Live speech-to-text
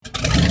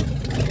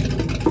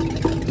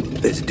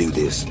Let's do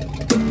this. Build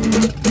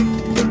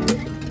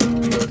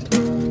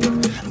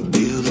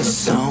a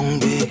song,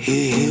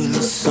 build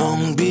a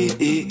song,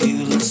 build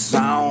a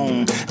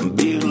song,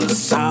 build a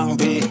song,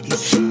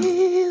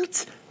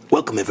 build.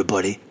 Welcome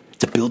everybody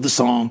to Build the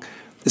Song.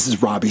 This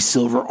is Robbie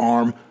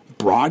Silverarm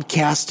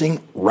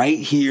broadcasting right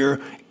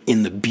here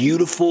in the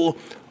beautiful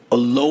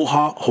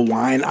Aloha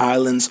Hawaiian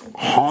Islands,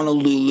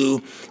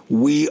 Honolulu.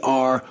 We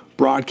are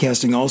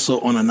broadcasting also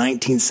on a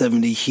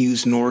 1970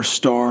 Hughes North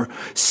Star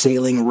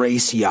sailing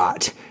race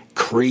yacht,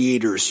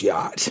 creator's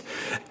yacht,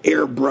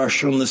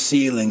 airbrush on the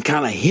ceiling,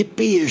 kind of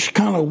hippie-ish,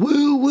 kind of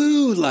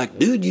woo-woo, like,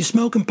 dude, you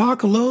smoking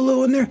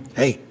Pakalolo in there?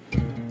 Hey,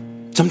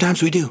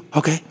 sometimes we do,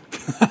 okay?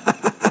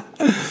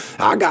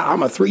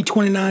 I'm a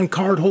 329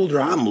 card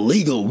holder. I'm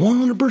legal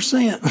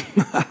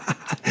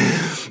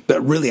 100%.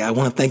 But really, I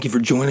want to thank you for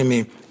joining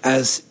me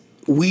as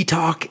we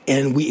talk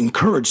and we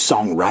encourage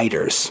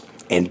songwriters.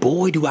 And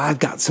boy, do I've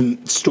got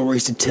some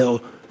stories to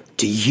tell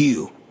to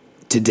you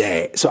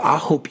today. So I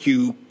hope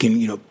you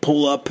can,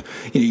 pull up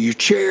your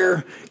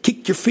chair,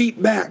 kick your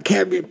feet back,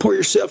 pour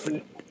yourself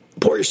a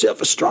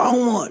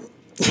strong one,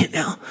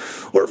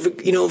 or if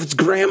it's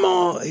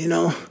grandma,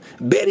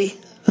 Betty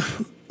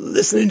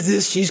listening to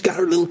this, she's got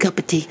her little cup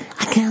of tea.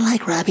 I kind of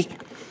like Robbie.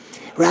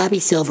 Robbie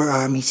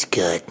Silverarm, he's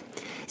good.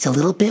 He's a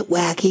little bit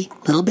wacky,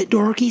 a little bit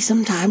dorky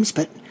sometimes,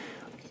 but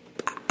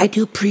I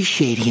do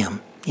appreciate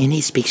him, and he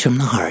speaks from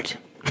the heart.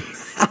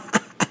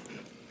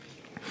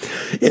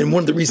 And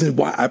one of the reasons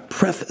why I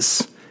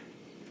preface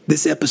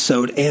this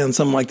episode and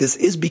something like this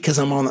is because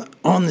I'm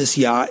on this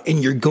yacht,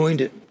 and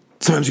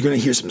sometimes you're going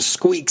to hear some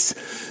squeaks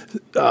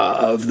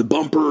of the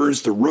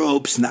bumpers, the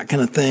ropes, and that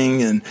kind of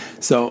thing. And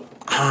so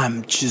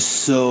I'm just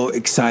so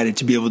excited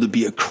to be able to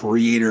be a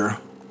creator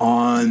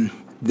on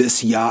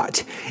this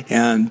yacht.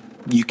 And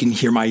you can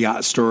hear my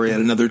yacht story at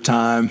another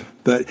time,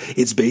 but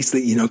it's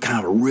basically,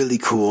 kind of a really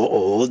cool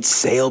old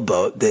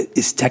sailboat that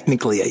is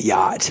technically a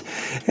yacht.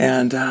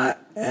 And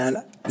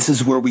this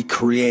is where we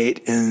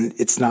create, and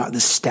it's not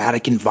the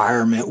static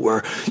environment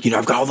where,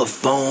 I've got all the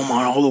foam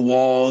on all the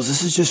walls.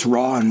 This is just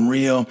raw and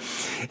real.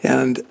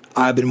 And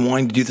I've been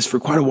wanting to do this for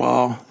quite a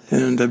while,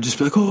 and I've just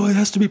been like, it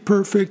has to be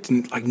perfect.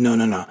 And like,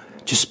 no.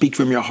 Just speak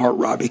from your heart,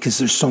 Robbie, because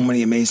there's so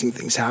many amazing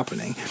things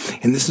happening.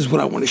 And this is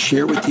what I want to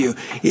share with you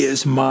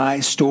is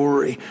my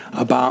story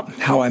about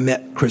how I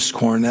met Chris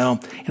Cornell.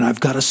 And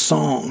I've got a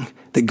song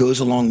that goes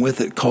along with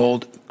it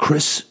called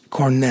Chris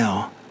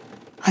Cornell,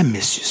 I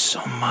Miss You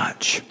So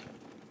Much.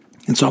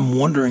 And so I'm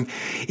wondering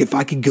if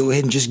I could go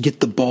ahead and just get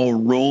the ball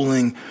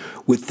rolling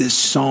with this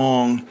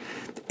song.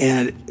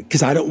 And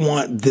because I don't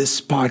want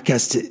this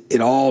podcast to it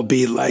all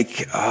be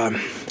like,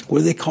 what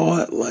do they call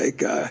it? Like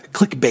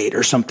clickbait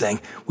or something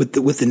with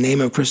the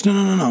name of Chris.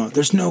 No.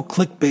 There's no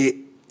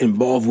clickbait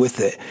involved with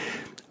it.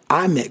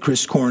 I met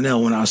Chris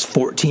Cornell when I was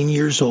 14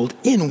 years old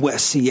in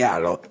West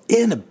Seattle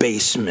in a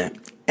basement.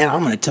 And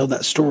I'm going to tell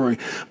that story.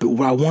 But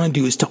what I want to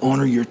do is to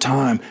honor your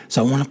time.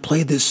 So I want to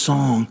play this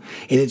song.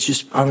 And it's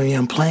just,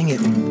 I'm playing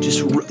it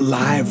just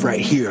live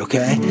right here,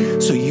 okay?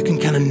 So you can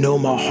kind of know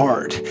my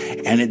heart.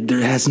 And there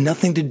has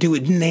nothing to do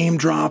with name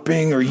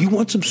dropping or you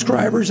want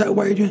subscribers, that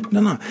way you're doing.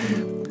 No.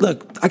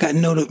 Look, I got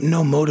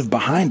no motive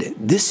behind it.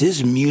 This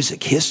is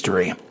music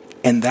history.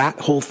 And that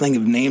whole thing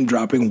of name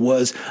dropping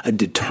was a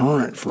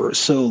deterrent for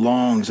so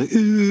long. It's like,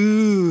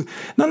 ooh,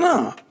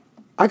 no.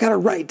 I got a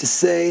right to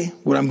say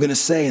what I'm going to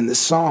say in this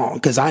song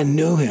because I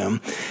knew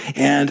him,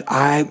 and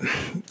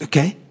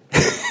okay.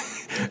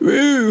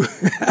 Woo.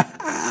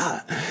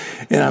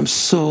 And I'm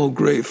so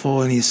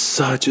grateful, and he's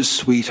such a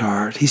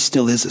sweetheart. He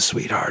still is a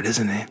sweetheart,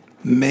 isn't he?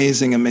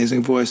 Amazing,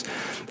 amazing voice.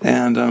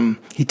 And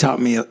he taught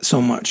me so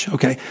much,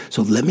 okay?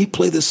 So let me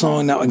play the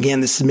song. Now,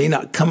 again, this may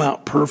not come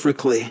out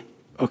perfectly,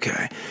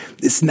 okay?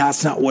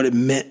 That's not what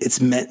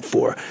it's meant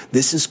for.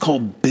 This is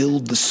called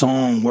Build the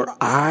Song, where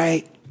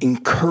I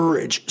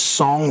encourage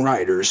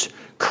songwriters,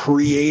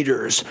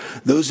 creators,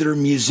 those that are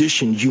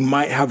musicians. You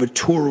might have a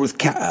tour with,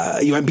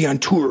 you might be on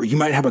tour. You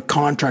might have a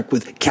contract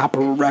with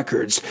Capitol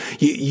Records.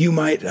 You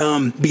might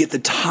be at the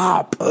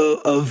top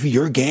of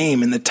your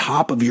game and the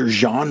top of your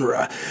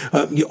genre,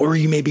 or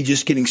you may be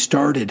just getting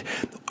started.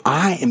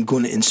 I am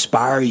going to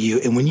inspire you.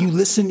 And when you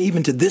listen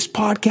even to this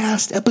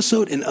podcast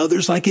episode and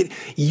others like it,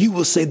 you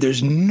will say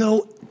there's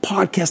no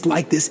podcast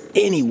like this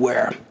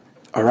anywhere.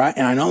 All right.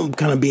 And I know I'm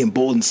kind of being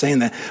bold and saying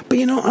that, but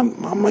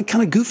I'm like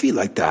kind of goofy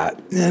like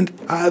that. And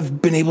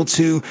I've been able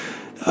to,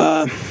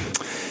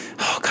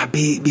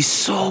 be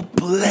so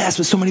blessed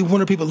with so many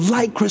wonderful people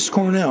like Chris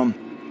Cornell.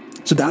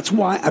 So that's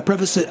why I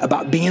preface it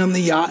about being on the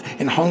yacht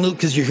in Honolulu,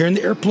 because you're hearing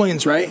the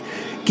airplanes, right?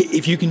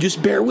 If you can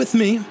just bear with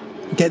me,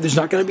 okay, there's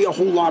not going to be a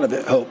whole lot of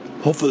it,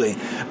 hopefully.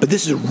 But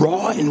this is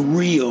raw and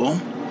real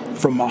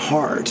from my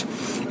heart.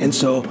 And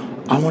so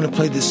I want to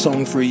play this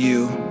song for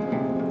you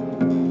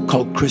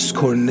called Chris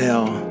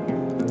Cornell,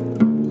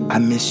 I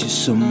Miss You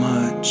So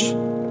Much,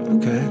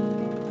 okay?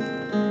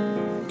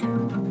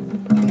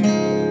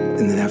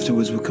 And then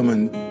afterwards we'll come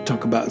and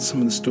talk about some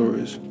of the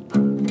stories.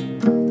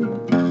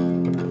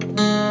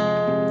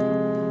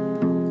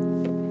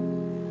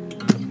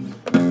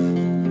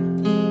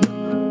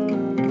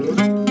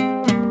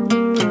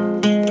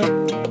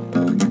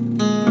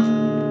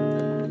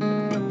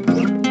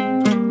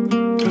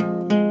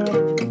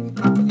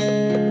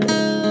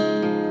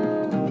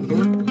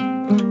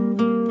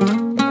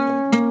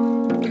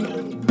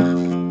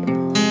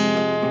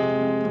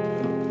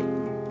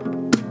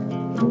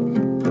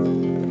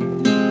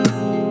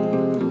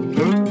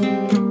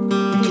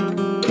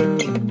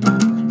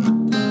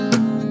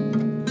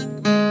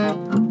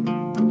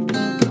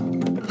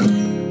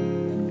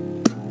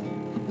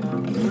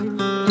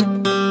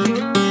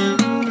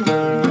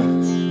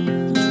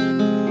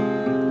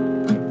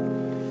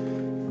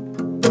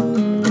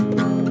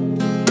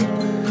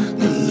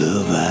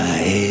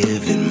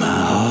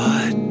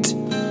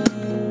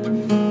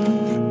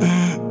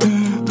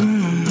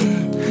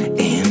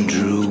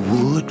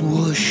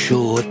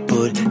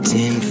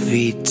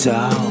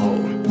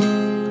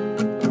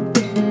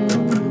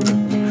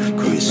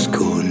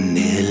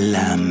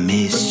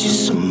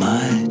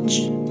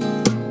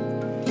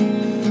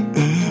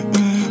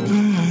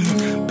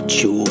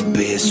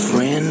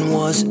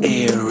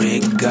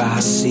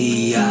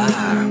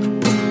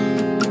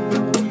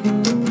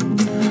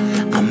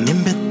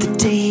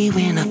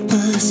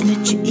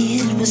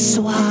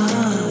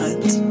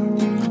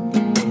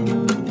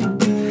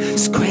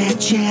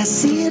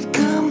 acid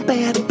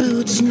combat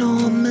boots,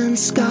 Norman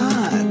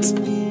Scott.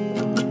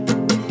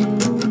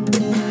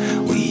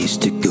 We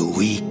used to go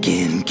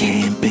weekend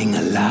camping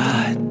a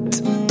lot.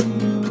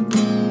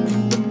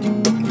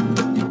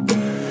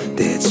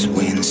 That's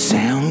when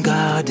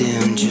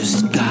Soundgarden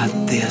just got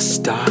their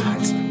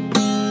start.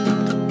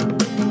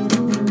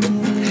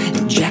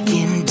 Jack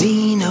and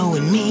Dino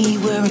and me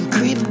were in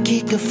Crip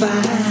Kicker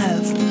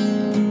 5.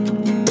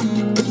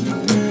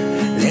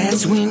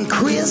 That's when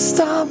Chris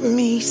taught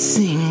me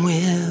sing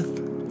with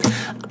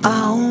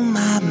all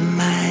my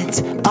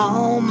might,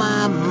 all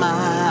my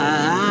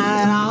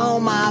might, all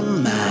my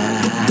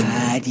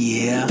might,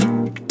 yeah.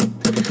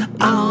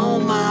 All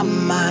my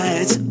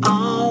might,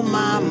 all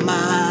my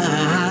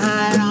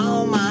might,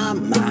 all my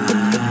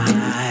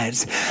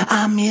might.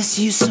 I miss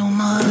you so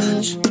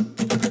much.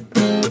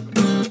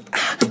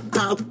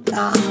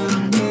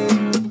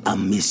 I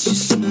miss you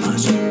so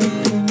much.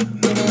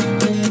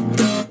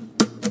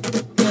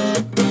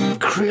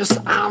 Chris,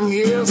 I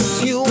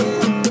miss you.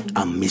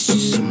 I miss you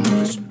so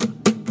much.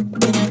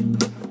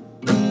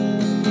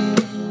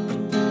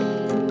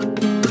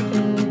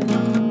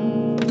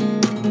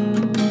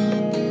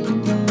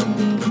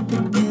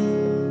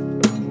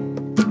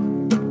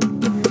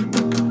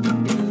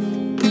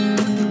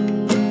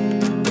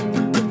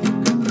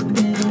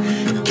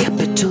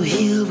 Capitol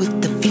Hill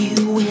with the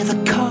view where the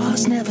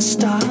cars never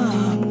stop.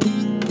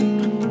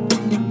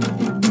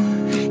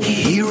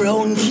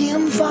 Hero and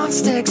Kim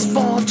Fostex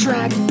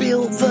 4-track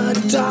built the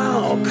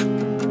dog. I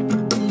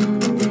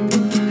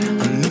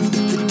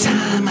remember the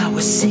time I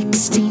was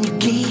 16, you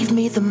gave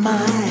me the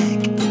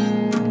mic.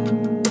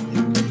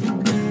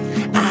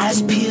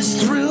 Eyes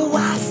pierced through,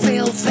 I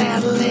felt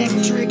that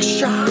electric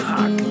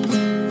shock.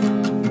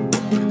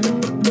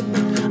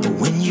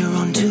 When you're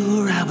on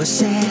tour, I was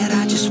sad,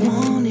 I just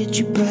wanted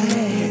you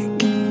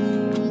back.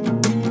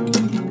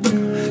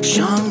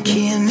 Sean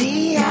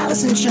Kinney,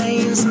 Alice in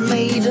Chains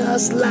made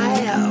us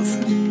laugh.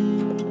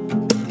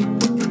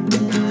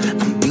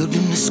 I'm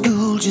building a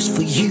school just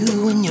for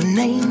you and your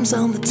name's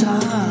on the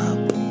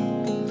top.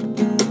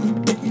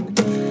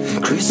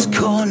 Chris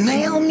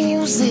Cornell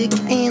Music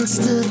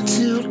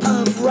Institute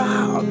of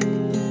Rock.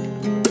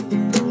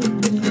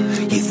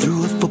 You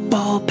threw a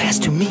football pass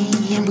to me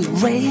and we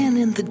ran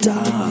in the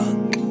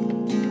dark.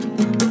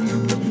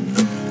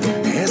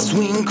 That's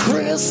when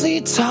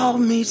Chrissy taught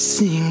me to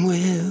sing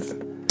with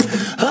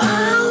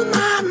all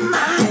my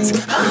might,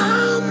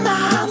 all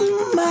my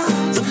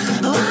might,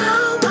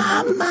 all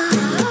my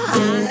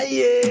might,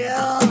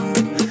 yeah.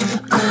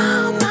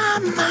 All my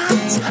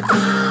might,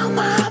 all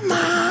my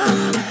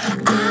might,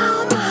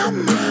 all my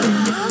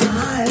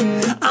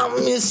might. I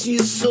miss you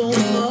so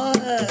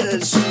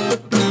much,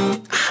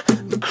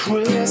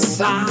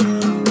 Chris.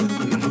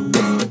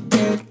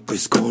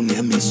 Chris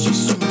Cornell, miss you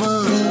so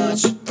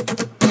much.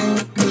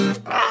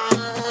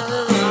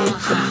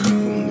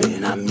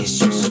 Man, I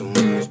miss you so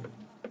much.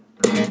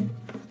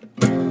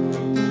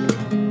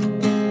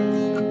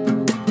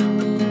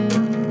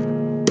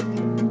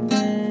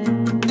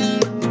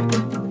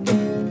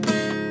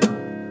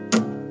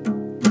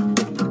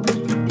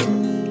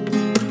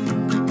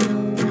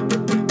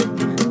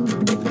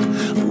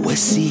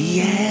 West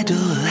Seattle,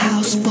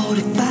 House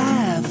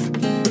 45.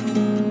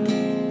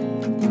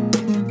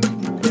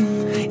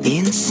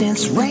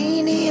 Incense,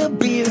 rainy, a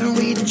beer, and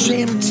we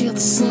jammed till the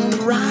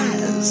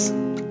sunrise.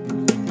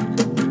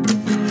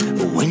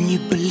 When you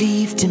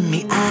believed in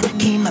me, I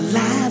came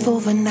alive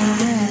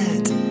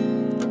overnight.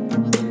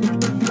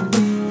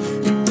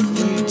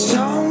 You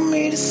told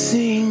me to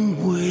sing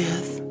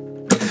with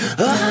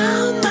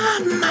all my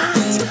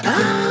might,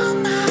 all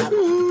my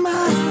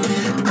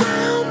might,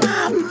 all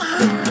my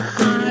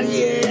might,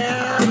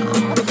 yeah.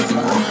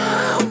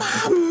 All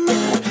my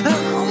might,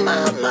 all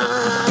my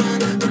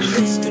might.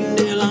 Kristen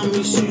Dale, I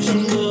miss you so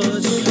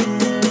much.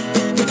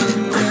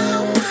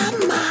 All my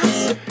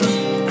might,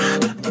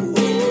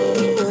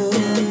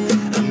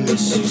 I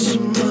miss you so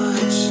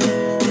much.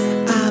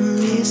 I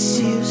miss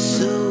you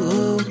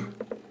so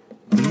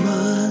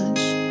much.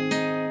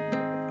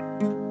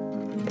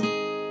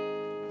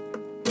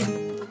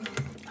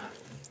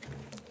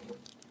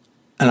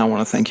 And I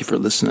want to thank you for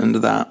listening to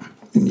that.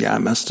 Yeah, I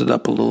messed it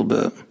up a little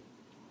bit.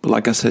 But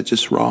like I said,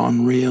 just raw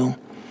and real.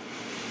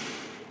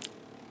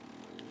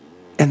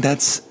 And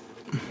this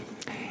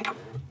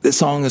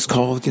song is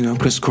called,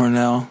 Chris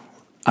Cornell,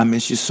 I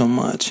Miss You So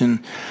Much.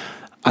 And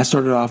I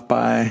started off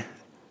by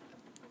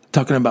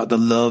talking about the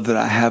love that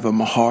I have in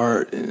my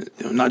heart,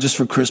 not just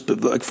for Chris,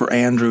 but like for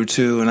Andrew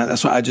too. And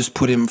that's why I just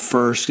put him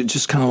first,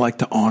 just kind of like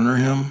to honor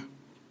him,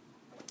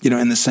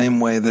 in the same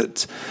way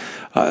that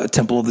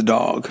Temple of the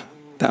Dog,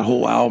 that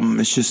whole album,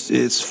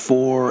 it's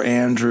for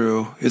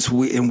Andrew.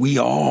 We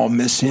all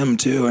miss him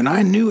too. And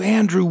I knew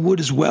Andrew would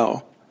as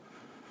well.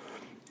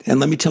 And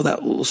let me tell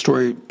that little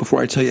story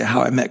before I tell you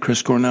how I met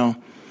Chris Cornell.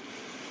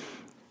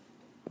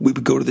 We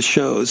would go to the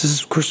shows.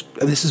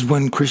 This is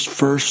when Chris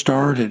first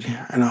started,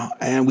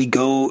 and we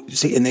go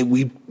see,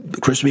 and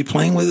Chris would be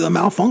playing with a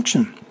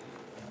Malfunction,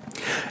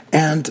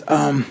 and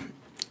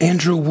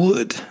Andrew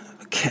Wood.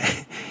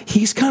 Okay,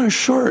 he's kind of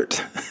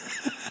short.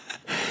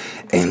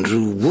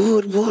 Andrew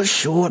Wood was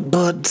short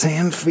but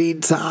 10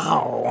 feet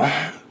tall.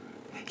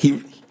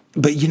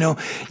 But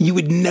you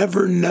would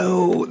never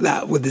know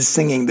that with his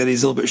singing that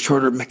he's a little bit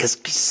shorter because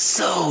he's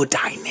so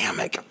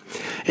dynamic.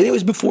 And it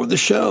was before the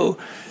show.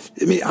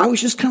 I mean, I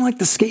was just kind of like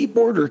the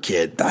skateboarder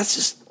kid. That's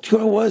just who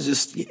I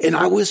was. And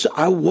I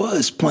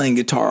was playing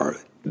guitar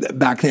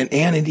back then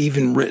and had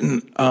even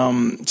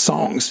written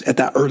songs at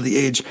that early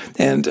age.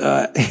 And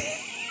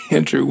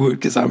Andrew Wood,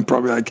 because I'm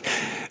probably like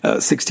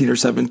 16 or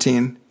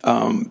 17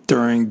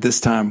 during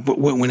this time,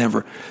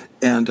 whenever.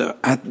 And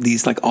at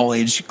these like all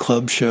age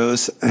club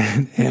shows,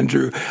 and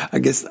Andrew, I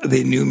guess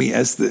they knew me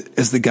as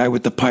the guy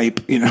with the pipe,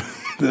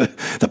 the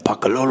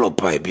Pakalolo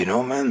pipe,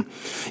 man.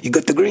 You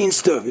got the green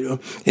stuff,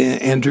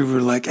 And Andrew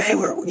were like, hey,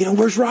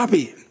 where's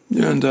Robbie?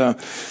 And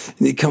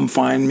he'd come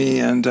find me,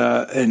 and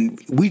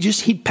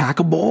he'd pack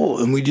a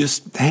bowl, and we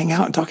just hang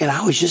out and talk. And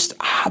I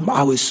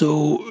was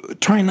so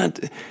trying not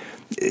to,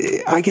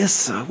 I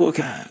guess, what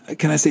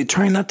can I say?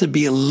 Trying not to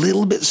be a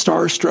little bit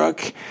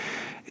starstruck,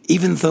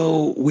 even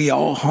though we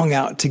all hung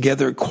out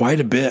together quite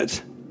a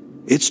bit.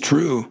 It's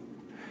true.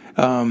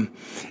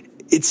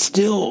 It's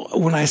still,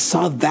 when I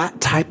saw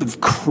that type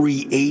of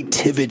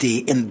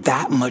creativity and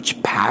that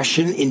much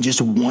passion in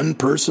just one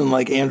person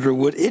like Andrew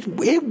Wood,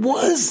 it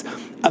was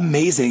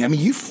amazing. I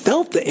mean, you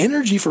felt the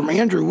energy from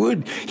Andrew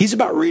Wood. He's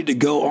about ready to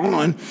go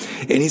on,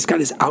 and he's got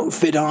his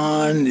outfit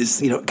on,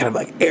 his, kind of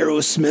like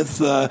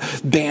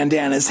Aerosmith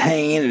bandanas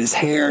hanging, and his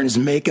hair and his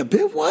makeup.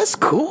 It was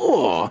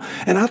cool.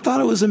 And I thought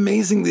it was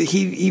amazing that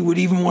he would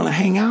even want to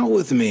hang out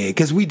with me,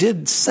 because we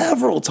did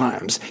several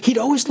times. He'd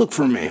always look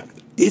for me.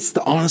 It's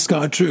the honest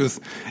God truth.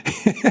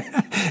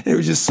 It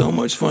was just so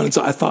much fun. And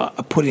so I thought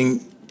of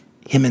putting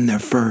him in there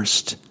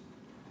first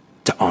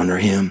to honor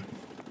him.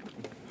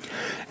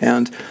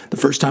 And the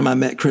first time I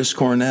met Chris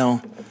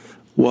Cornell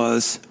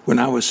was when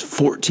I was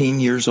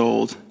 14 years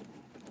old.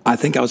 I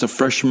think I was a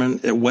freshman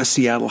at West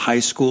Seattle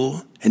High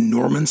School, and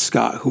Norman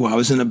Scott, who I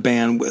was in a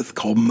band with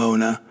called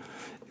Mona,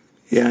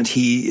 and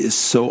he is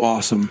so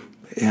awesome.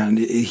 And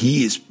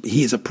he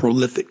is a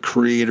prolific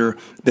creator,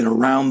 been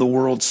around the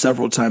world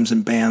several times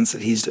in bands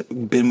that he's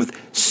been with,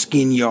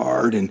 Skin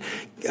Yard and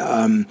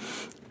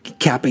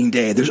Capping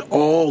Day. There's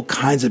all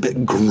kinds of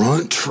it.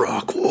 Grunt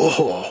Truck.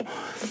 Oh,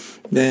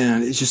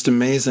 man, it's just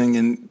amazing.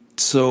 And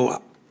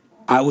so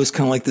I was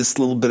kind of like this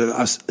little bit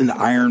of an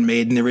Iron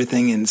Maiden and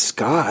everything. And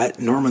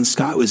Norman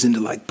Scott was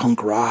into like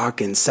punk rock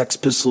and Sex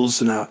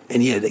Pistols, and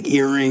he had like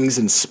earrings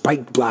and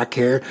spiked black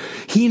hair.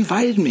 He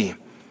invited me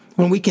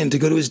one weekend to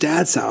go to his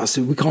dad's house.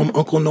 We call him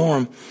Uncle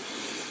Norm.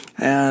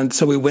 And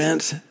so we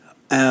went,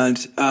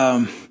 and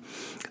I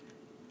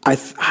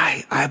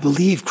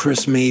believe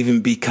Chris may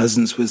even be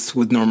cousins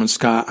with Norman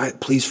Scott.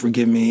 Please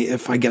forgive me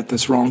if I get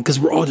this wrong, because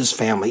we're all just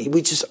family.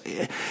 We just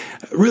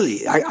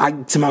really,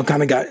 I somehow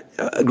kind of got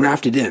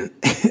grafted in.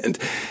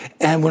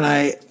 and when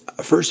I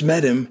first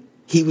met him,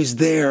 he was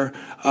there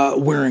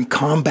wearing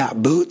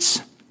combat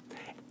boots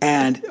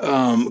and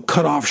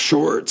cut off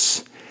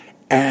shorts,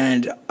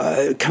 and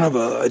kind of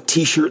a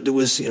T-shirt that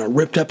was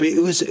ripped up. It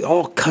was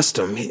all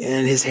custom,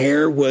 and his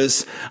hair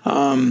was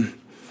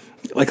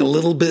like a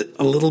little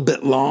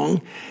bit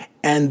long.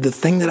 And the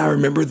thing that I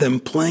remember them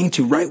playing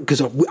to, right,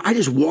 because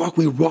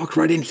we walked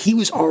right in. He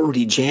was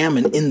already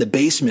jamming in the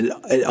basement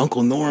at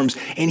Uncle Norm's,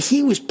 and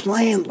he was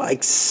playing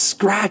like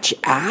Scratch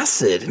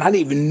Acid, and I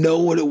didn't even know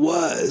what it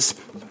was.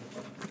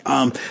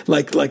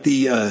 Like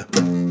the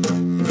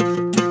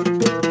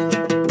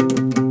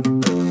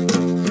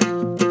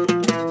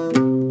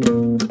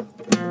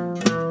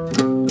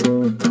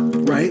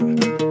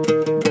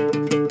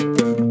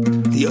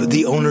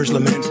The Owner's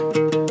Lament.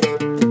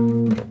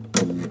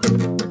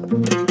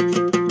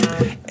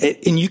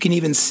 And you can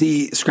even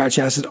see Scratch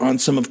Acid on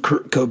some of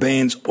Kurt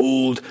Cobain's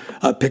old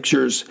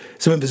pictures,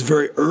 some of his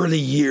very early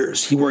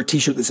years. He wore a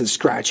T-shirt that says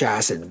Scratch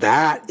Acid.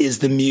 That is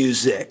the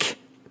music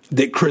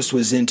that Chris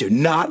was into.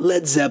 Not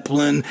Led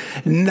Zeppelin,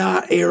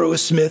 not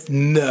Aerosmith,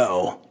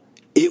 no.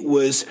 It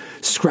was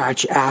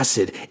Scratch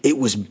Acid. It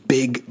was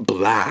Big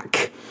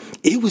Black.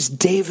 It was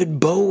David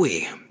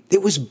Bowie.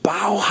 It was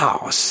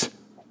Bauhaus.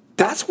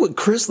 That's what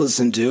Chris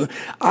listened to.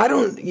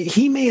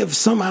 He may have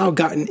somehow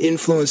gotten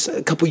influence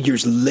a couple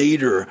years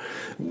later,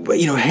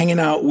 hanging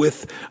out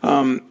with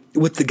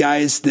the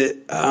guys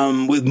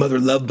that, with Mother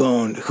Love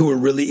Bone, who were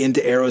really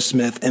into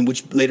Aerosmith, and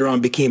which later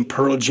on became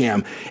Pearl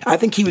Jam. I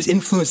think he was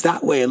influenced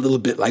that way a little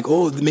bit, like,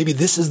 oh, maybe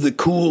this is the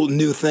cool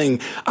new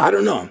thing. I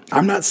don't know.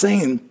 I'm not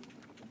saying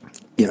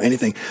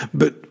anything.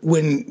 But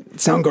when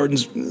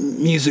Soundgarden's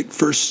music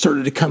first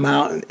started to come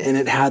out, and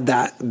it had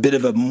that bit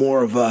of a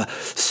more of a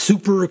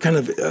super kind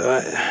of,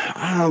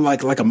 I don't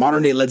know, like a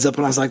modern day Led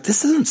Zeppelin, I was like,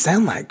 this doesn't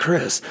sound like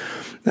Chris.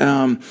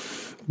 But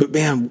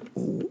man,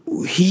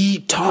 he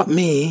taught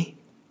me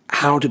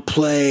how to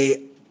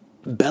play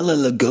Bela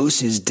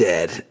Lugosi's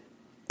Dead.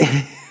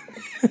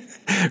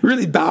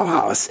 Really,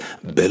 Bauhaus.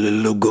 Bela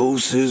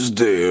Lugosi's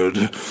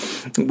Dead.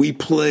 We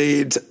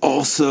played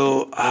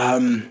also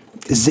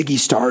Ziggy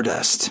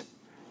Stardust.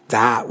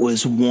 That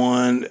was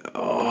one.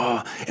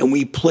 And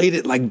we played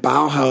it like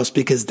Bauhaus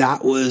because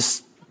that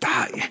was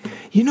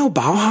you know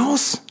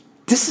Bauhaus?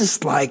 This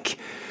is like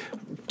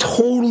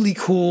totally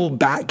cool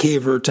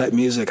Batcaver type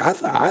music. I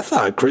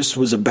thought Chris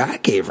was a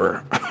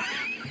Batcaver.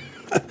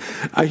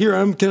 I hear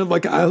I'm kind of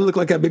like, I look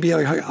like I maybe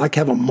like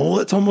have a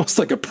mullet. It's almost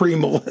like a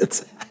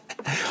pre-mullet.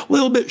 A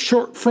little bit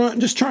short front,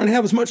 just trying to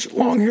have as much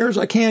long hair as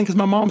I can because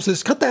my mom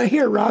says, cut that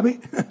hair, Robbie.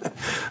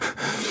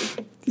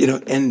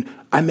 And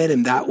I met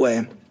him that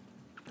way.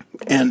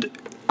 And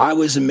I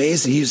was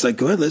amazed. He's like,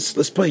 go ahead,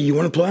 let's play. You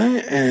want to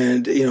play?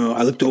 And,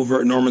 I looked over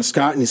at Norman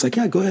Scott and he's like,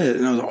 yeah, go ahead.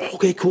 And I was like,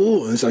 okay,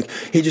 cool. And it's like,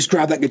 hey, just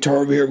grab that guitar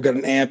over here. We've got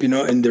an amp,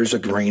 and there's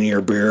like Rainier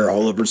Bear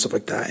all over and stuff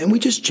like that. And we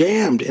just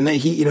jammed. And then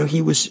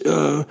he was,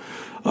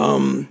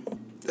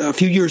 a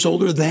few years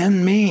older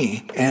than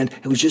me. And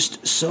it was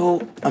just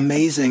so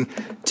amazing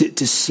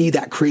to see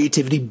that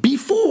creativity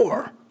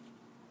before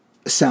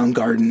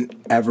Soundgarden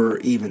ever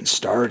even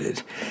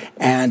started.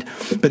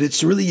 But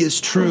it really is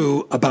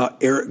true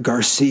about Eric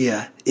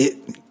Garcia.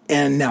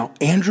 And now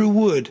Andrew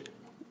Wood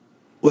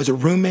was a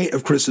roommate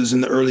of Chris's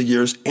in the early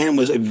years and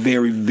was a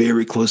very,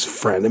 very close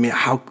friend. I mean,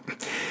 how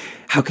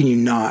can you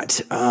not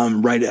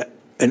write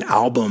an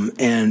album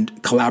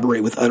and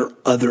collaborate with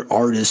other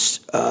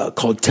artists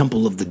called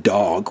Temple of the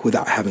Dog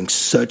without having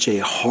such a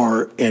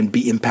heart and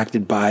be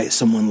impacted by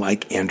someone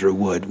like Andrew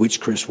Wood, which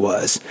Chris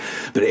was.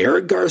 But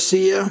Eric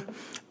Garcia,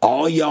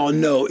 all y'all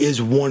know,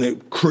 is one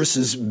of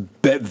Chris's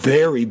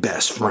very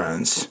best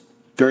friends.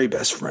 Very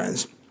best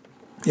friends.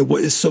 And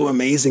what is so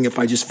amazing, if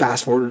I just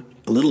fast forward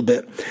a little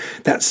bit,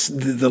 that's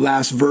the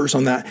last verse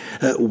on that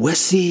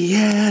West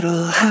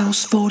Seattle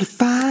House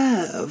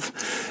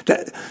 45.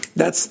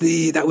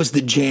 That was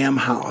the jam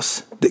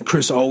house that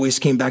Chris always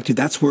came back to.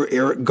 That's where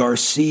Eric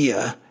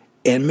Garcia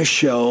and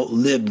Michelle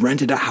lived,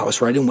 rented a house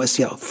right in West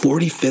Seattle,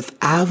 45th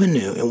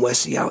Avenue in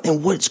West Seattle.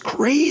 And what's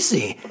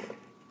crazy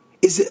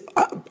is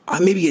that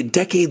maybe a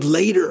decade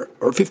later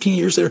or 15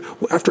 years later,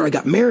 after I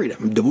got married,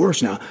 I'm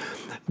divorced now,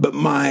 but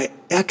my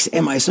ex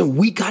and my son,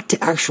 we got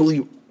to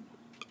actually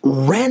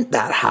rent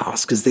that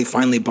house because they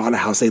finally bought a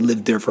house. They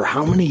lived there for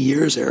how many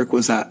years, Eric?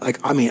 Was that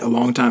a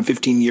long time,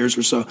 15 years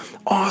or so.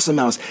 Awesome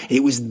house.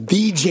 It was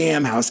the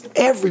jam house.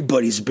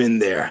 Everybody's been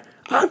there.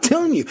 I'm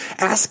telling you,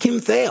 ask Kim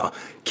Thale.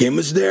 Kim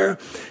was there,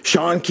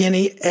 Sean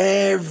Kinney,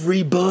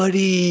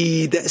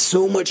 everybody.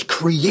 So much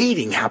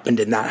creating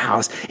happened in that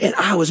house. And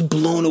I was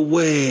blown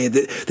away.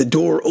 The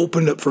door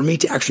opened up for me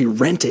to actually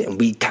rent it, and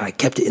we kind of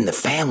kept it in the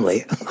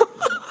family.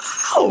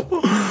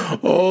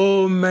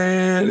 Oh,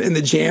 man. And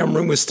the jam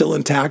room was still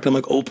intact. I'm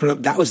like, open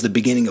up. That was the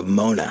beginning of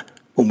Mona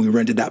when we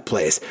rented that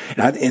place.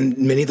 And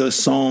many of those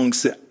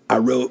songs that I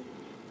wrote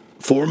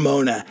for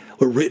Mona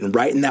were written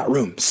right in that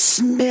room.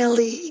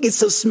 Smelly. You can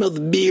still smell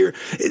the beer.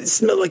 It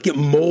smelled like it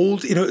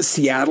mold.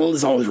 Seattle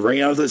is always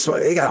rain out there, so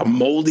they got a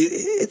moldy.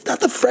 It's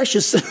not the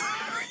freshest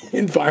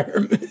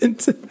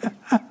environment.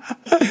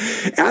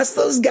 Ask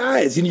those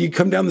guys. You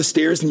come down the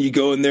stairs and you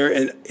go in there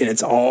and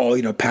it's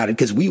all, padded,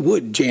 because we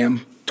would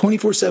jam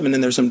 24/7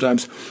 in there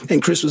sometimes.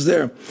 And Chris was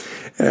there.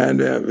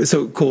 And it's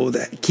so cool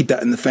to keep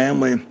that in the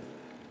family.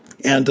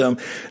 And the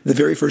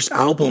very first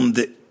album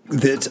that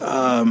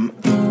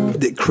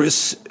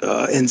Chris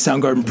and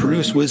Soundgarden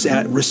produced was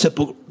at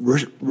Reciprocal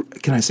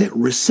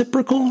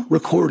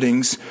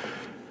Recordings,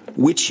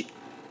 which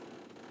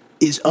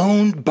is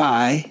owned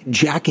by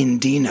Jack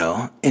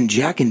Endino, and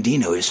Jack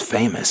Endino is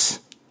famous.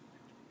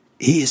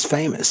 He is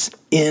famous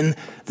in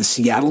the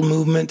Seattle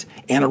movement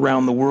and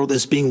around the world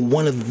as being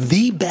one of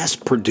the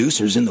best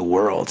producers in the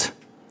world.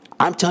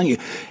 I'm telling you,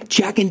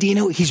 Jack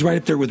Endino, he's right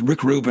up there with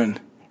Rick Rubin.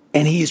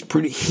 And he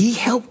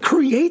helped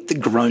create the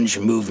grunge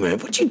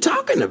movement. What you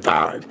talking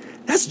about?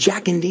 That's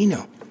Jack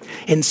Endino.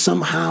 And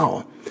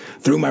somehow,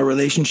 through my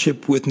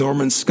relationship with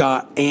Norman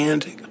Scott,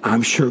 and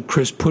I'm sure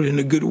Chris put in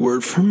a good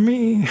word for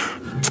me,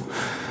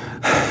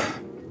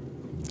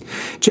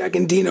 Jack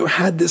Endino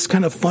had this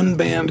kind of fun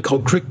band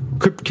called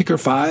Crypt Kicker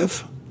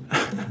 5.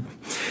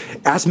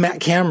 Ask Matt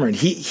Cameron.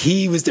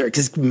 He was there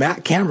because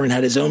Matt Cameron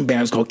had his own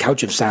band. It was called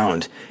Couch of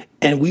Sound.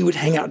 And we would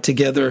hang out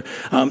together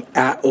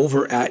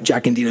over at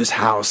Jack Endino's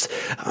house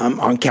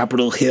on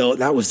Capitol Hill.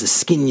 That was the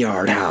Skin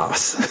Yard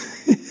house.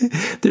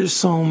 There's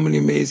so many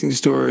amazing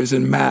stories,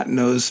 and Matt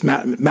knows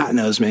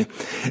me,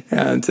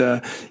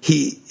 and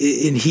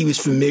he was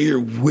familiar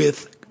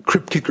with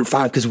Crypt Kicker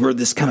 5 because we're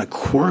this kind of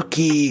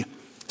quirky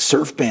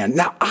surf band.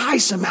 Now I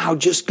somehow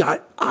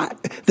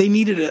they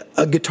needed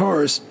a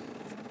guitarist,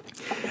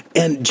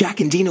 and Jack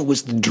Endino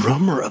was the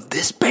drummer of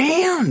this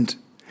band.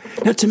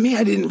 Now, to me,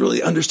 I didn't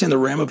really understand the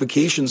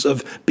ramifications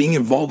of being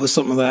involved with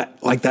something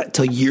like that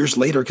till years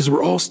later, because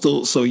we're all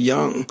still so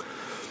young.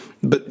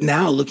 But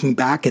now, looking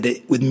back at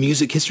it with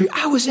music history,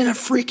 I was in a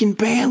freaking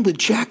band with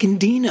Jack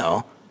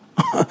Endino.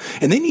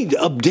 And they need to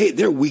update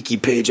their wiki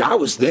page. I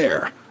was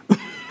there.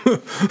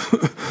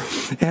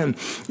 And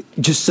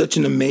just such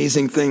an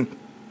amazing thing.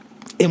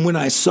 And when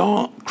I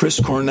saw Chris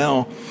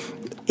Cornell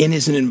in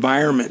his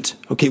environment,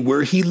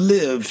 where he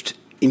lived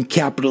in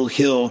Capitol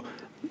Hill,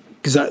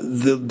 because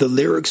the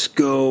lyrics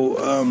go,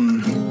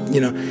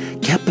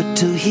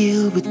 Capitol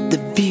Hill with the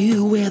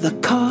view where the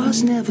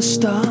cars never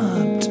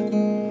stopped.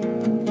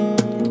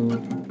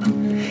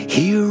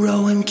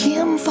 hero and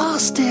Kim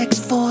Fostex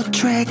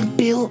four-track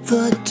built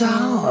the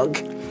dog.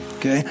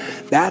 Okay,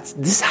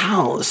 this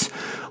house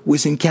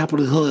was in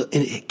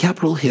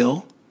Capitol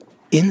Hill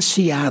in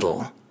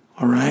Seattle.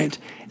 All right,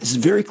 it's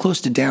very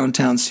close to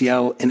downtown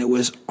Seattle, and it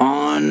was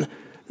on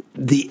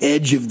the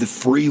edge of the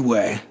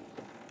freeway,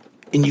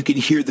 and you could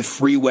hear the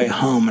freeway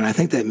hum. And I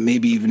think that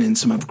maybe even in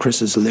some of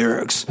Chris's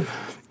lyrics,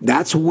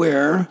 that's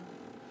where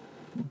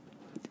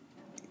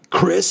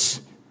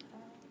Chris,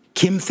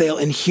 Kim Thale,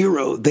 and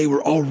Hero, they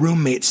were all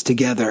roommates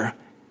together.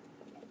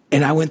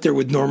 And I went there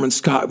with Norman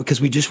Scott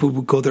because we just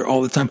would go there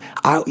all the time.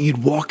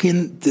 You'd walk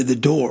into the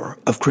door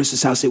of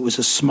Chris's house. It was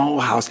a small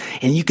house,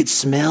 and you could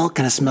smelled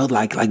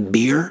like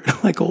beer,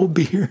 like old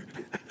beer.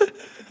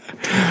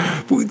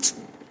 What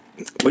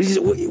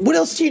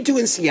else do you do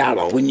in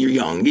Seattle when you're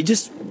young?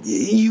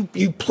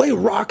 You play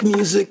rock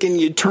music, and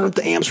you turn up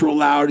the amps real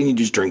loud, and you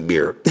just drink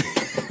beer.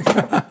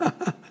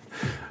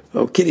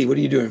 Oh, Kitty, what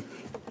are you doing?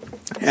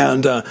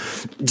 And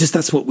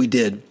that's what we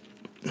did.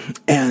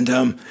 And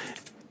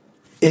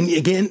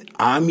again,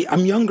 I'm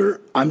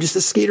younger. I'm just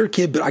a skater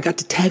kid, but I got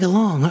to tag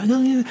along.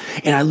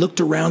 And I looked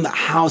around the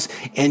house,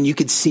 and you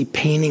could see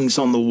paintings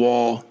on the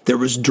wall. There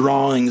was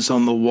drawings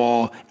on the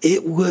wall.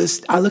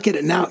 I look at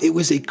it now, it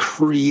was a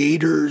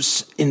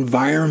creator's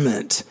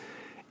environment.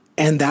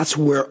 And that's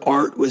where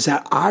art was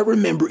at. I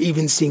remember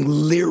even seeing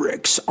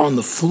lyrics on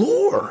the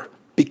floor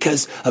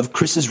because of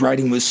Chris's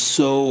writing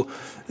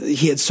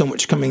he had so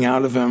much coming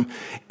out of him.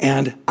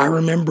 And I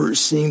remember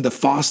seeing the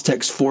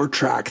Fostex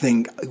 4-track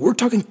thing. We're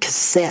talking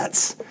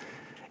cassettes.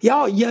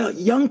 Y'all,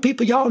 young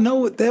people, y'all know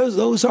what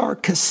those are,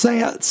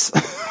 cassettes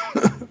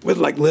with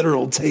like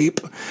literal tape.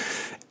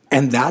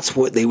 And that's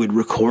what they would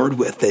record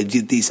with. They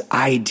did these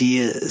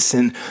ideas.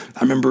 And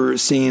I remember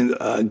seeing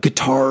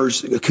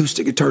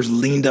acoustic guitars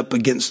leaned up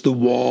against the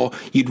wall.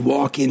 You'd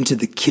walk into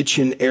the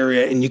kitchen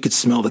area and you could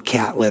smell the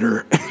cat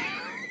litter.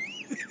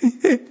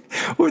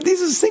 Or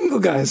these are single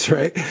guys,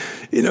 right?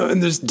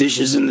 And there's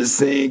dishes in the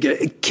sink.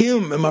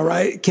 Kim, am I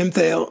right? Kim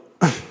Thale.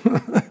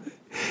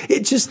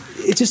 It is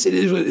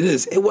what it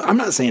is. I'm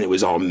not saying it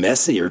was all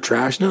messy or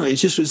trash. No,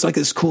 it was like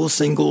this cool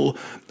single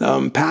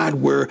pad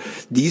where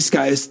these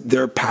guys,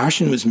 their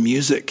passion was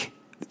music.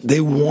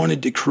 They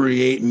wanted to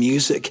create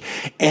music.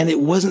 And it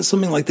wasn't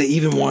something like they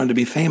even wanted to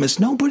be famous.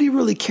 Nobody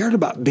really cared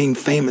about being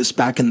famous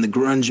back in the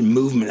grunge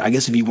movement, I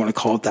guess if you want to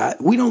call it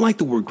that. We don't like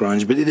the word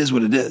grunge, but it is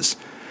what it is.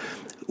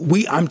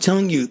 I'm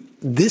telling you,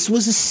 this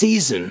was a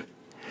season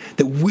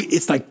that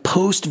it's like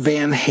post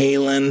Van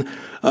Halen,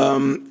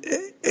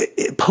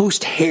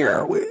 post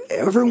Hair.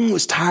 Everyone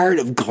was tired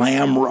of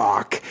glam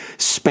rock,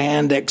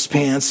 spandex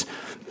pants.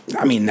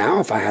 I mean, now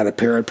if I had a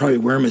pair, I'd probably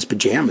wear them as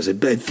pajamas.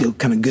 I'd feel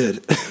kind of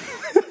good.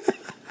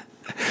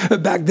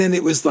 Back then,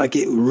 it was like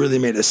it really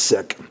made us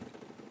sick.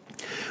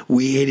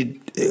 We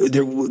hated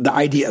the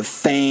idea of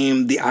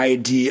fame, the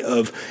idea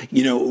of,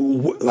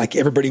 like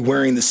everybody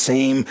wearing the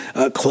same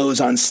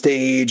clothes on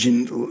stage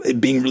and it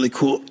being really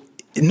cool.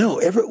 No,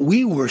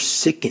 we were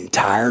sick and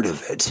tired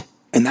of it.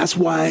 And that's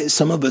why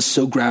some of us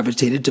so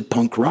gravitated to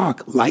punk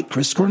rock, like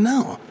Chris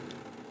Cornell.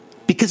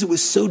 Because it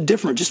was so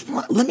different.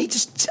 Let me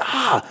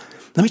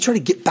try to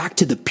get back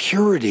to the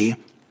purity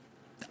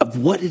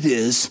of what it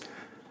is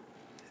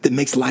that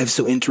makes life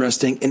so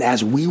interesting. And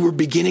as we were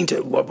beginning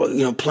to,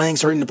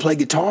 starting to play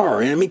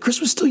guitar, and I mean,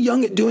 Chris was still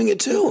young at doing it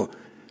too.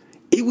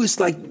 It was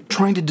like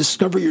trying to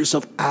discover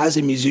yourself as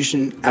a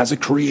musician, as a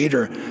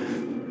creator.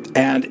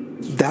 And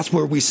that's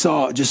where we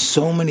saw just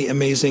so many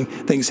amazing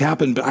things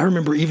happen. But I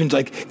remember even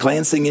like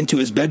glancing into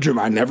his bedroom.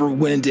 I never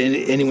went into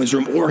anyone's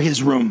room or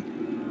his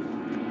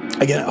room.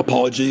 Again,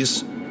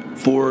 apologies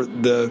for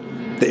the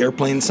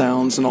airplane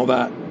sounds and all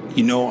that.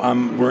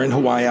 We're in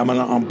Hawaii. I'm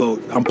on a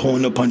boat. I'm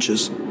pulling no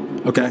punches.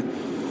 Okay.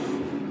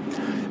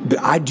 But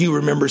I do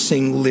remember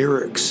seeing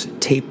lyrics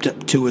taped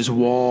up to his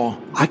wall.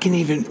 I can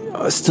even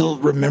still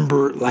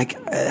remember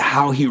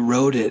how he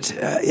wrote it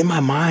in my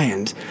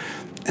mind.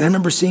 And I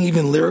remember seeing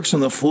even lyrics on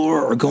the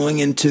floor or going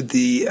into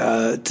the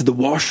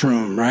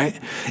washroom, right?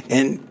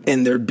 And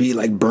there'd be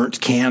like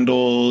burnt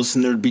candles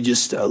and there'd be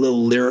just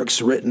little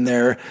lyrics written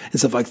there and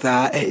stuff like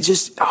that. And it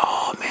just,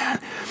 oh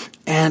man.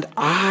 And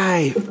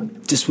I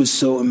just was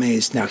so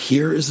amazed. Now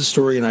here is the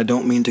story, and I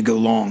don't mean to go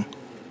long.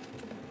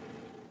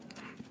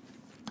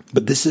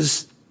 But this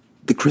is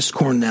the Chris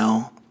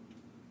Cornell,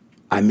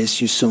 I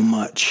Miss You So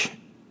Much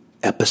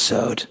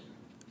episode.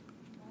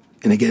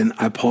 And again,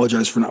 I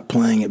apologize for not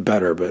playing it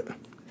better, but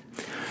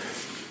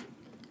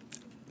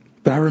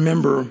I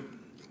remember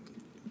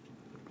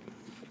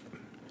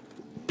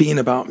being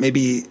about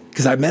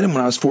because I met him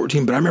when I was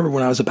 14, but I remember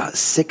when I was about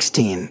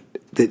 16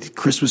 that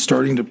Chris was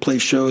starting to play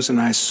shows, and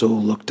I so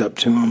looked up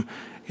to him.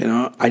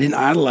 I didn't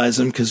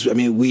idolize him because, I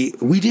mean, we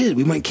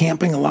went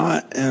camping a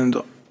lot,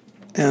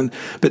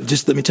 but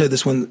just let me tell you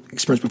this one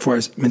experience before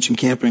I mention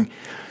camping.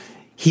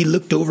 He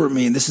looked over at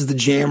me, and this is the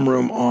jam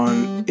room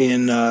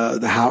in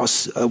the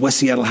house, West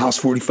Seattle, House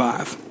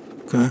 45,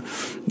 okay,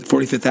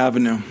 45th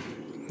Avenue,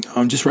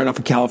 just right off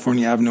of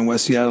California Avenue,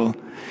 West Seattle.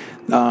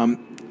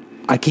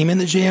 I came in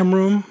the jam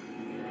room,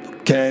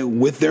 okay,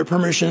 with their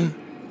permission,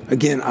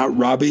 Again,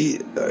 Robbie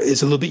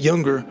is a little bit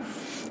younger,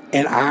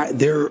 and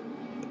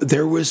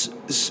there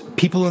was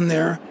people in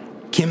there.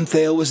 Kim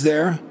Thale was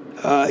there.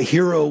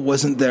 Hero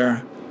wasn't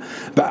there.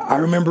 But I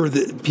remember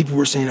that people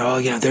were saying, oh,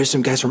 yeah, there's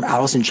some guys from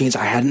Alice in Chains.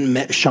 I hadn't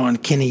met Sean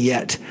Kinney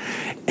yet.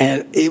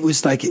 And it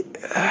was like,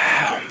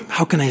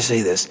 how can I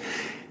say this?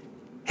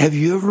 Have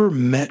you ever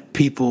met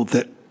people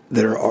that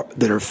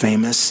are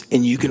famous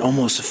and you can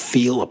almost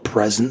feel a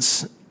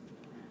presence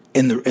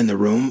in the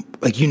room?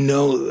 Like,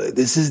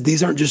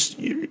 these aren't just,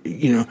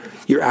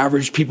 your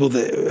average people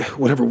that,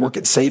 whatever, work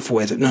at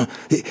Safeway. No,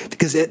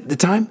 because at the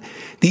time,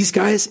 these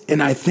guys,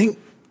 and I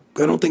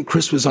don't think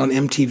Chris was on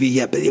MTV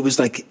yet, but it was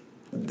like,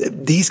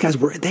 these guys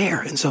were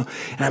there. And so,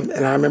 and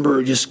I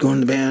remember just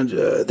going to the band,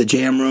 the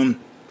Jam Room,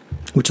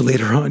 which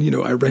later on,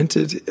 I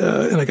rented,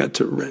 and I got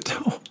to rent.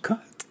 Oh, God,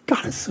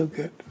 it's so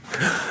good.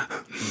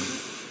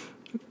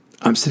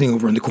 I'm sitting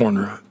over in the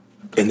corner,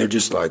 and they're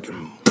just like, or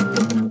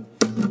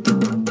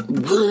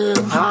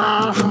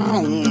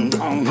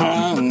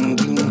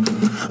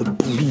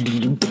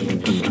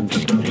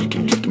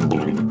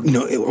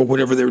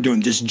whatever they were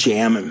doing, just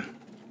jamming.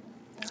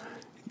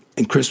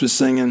 And Chris was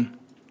singing.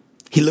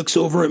 He looks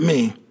over at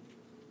me.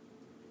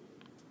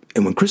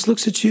 And when Chris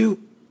looks at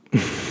you,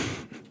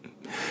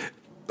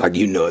 like,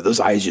 those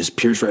eyes just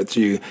pierce right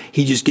through you.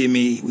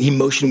 He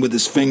motioned with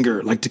his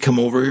finger, like, to come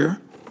over here.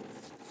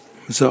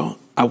 So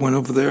I went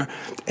over there,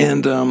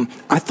 and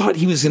I thought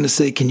he was going to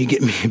say, can you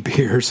get me a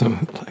beer or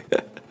something like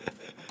that?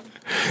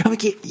 I'm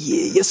like,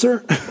 yes,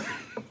 sir.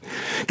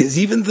 Because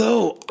even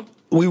though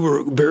we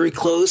were very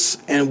close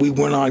and we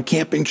went on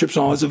camping trips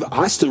and all that stuff,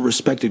 I still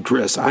respected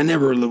Chris. I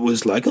never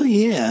was like, oh,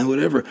 yeah,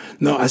 whatever.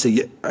 No, I said,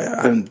 yeah,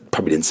 I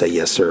probably didn't say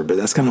yes, sir, but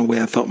that's kind of the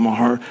way I felt in my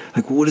heart.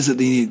 Like, what is it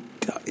that you need?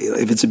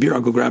 If it's a beer, I'll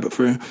go grab it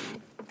for you.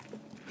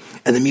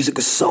 And the music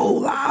was so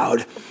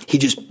loud. He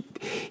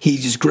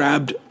just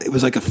grabbed, it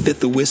was like a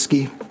fifth of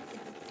whiskey.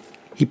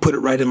 He put it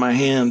right in my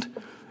hand,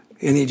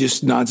 and he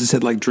just nods his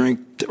head like, drink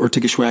or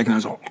take a swag. And I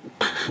was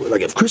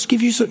like, if Chris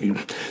gives you something.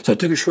 So I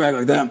took a swag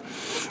like that.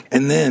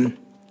 And then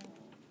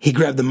he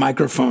grabbed the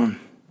microphone.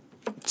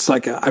 It's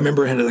like, I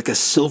remember it had like a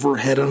silver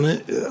head on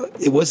it.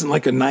 It wasn't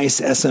like a nice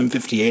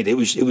SM58.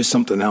 It was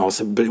something else,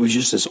 but it was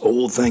just this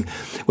old thing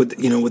with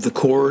the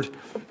cord.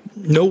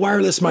 No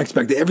wireless mics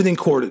back there, everything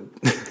corded.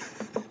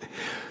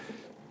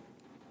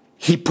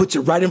 He puts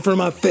it right in front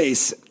of my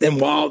face, and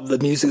while the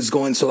music is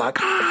going so like,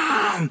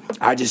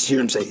 I just hear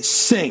him say,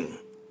 sing.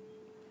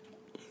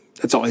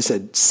 That's all I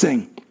said,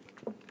 sing.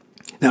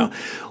 Now,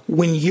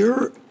 when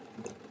you're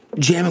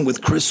jamming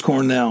with Chris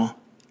Cornell,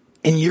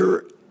 and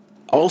you're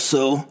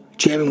also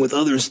jamming with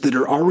others that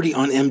are already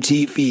on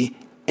MTV,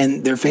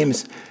 and they're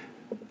famous,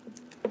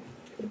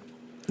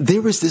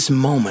 there was this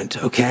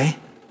moment, okay,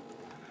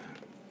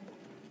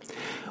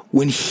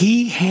 when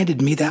he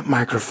handed me that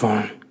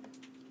microphone,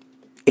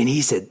 and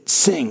he said,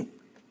 sing.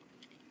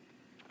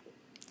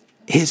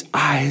 His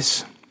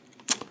eyes,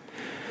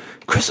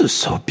 Chris was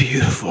so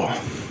beautiful.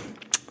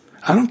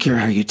 I don't care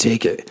how you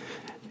take it,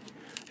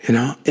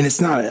 and it's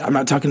not, I'm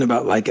not talking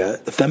about like the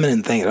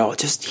feminine thing at all.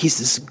 Just, he's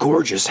this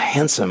gorgeous,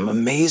 handsome,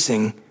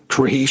 amazing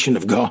creation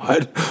of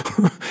God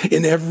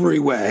in every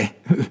way.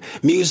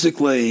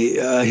 Musically,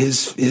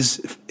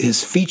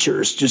 his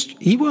features, just,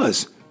 he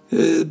was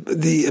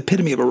the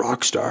epitome of a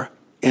rock star,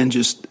 and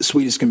just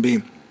sweet as can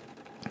be.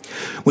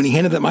 When he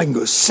handed that mic and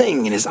goes,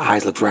 sing, and his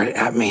eyes looked right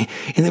at me.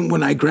 And then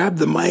when I grabbed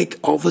the mic,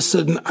 all of a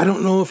sudden, I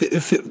don't know if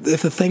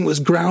the thing was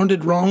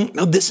grounded wrong.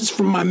 No, this is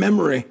from my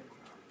memory.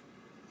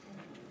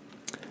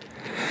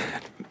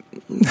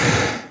 I'm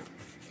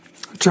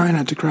trying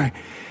not to cry.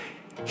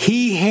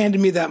 He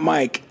handed me that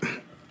mic,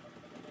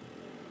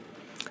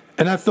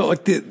 and I felt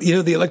like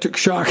the electric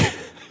shock.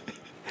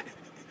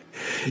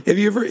 If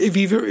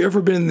you've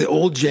ever been in the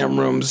old jam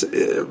rooms,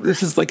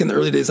 this is like in the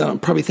early days.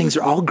 Probably things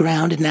are all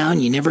grounded now, and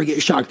you never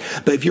get shocked.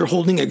 But if you're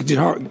holding a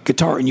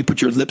guitar and you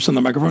put your lips on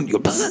the microphone, you go,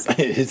 bzz,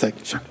 it's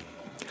like shock.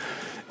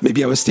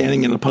 Maybe I was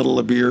standing in a puddle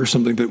of beer or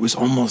something, but it was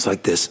almost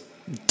like this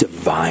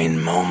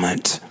divine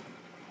moment,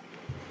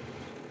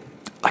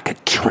 like a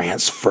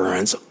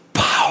transference of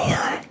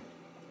power.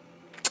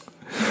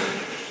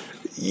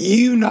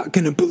 You not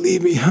gonna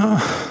believe me,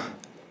 huh?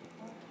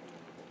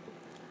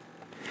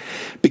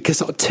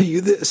 Because I'll tell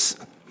you this,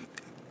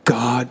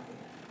 God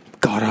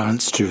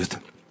honest truth.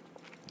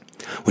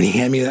 When he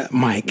handed me that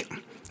mic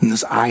and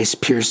those eyes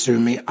pierced through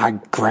me, I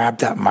grabbed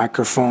that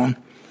microphone,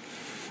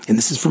 and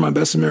this is for my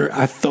best memory,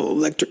 I felt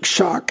electric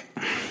shock.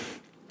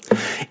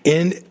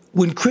 And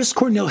when Chris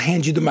Cornell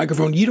hands you the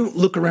microphone, you don't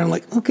look around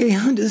like, okay,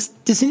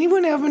 does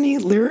anyone have any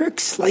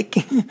lyrics? Like,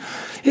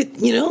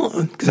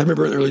 because I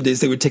remember in the early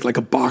days, they would take like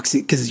a box,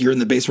 because you're in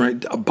the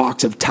basement, right? A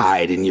box of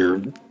Tide, and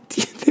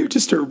they would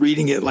just start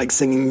reading it, like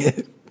singing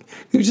it.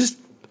 It was just,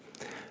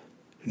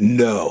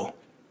 no.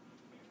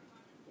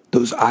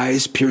 Those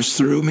eyes pierced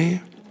through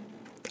me.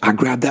 I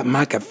grabbed that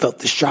mic, I felt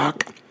the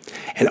shock,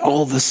 and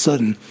all of a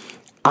sudden,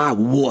 I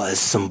was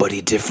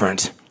somebody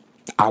different.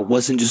 I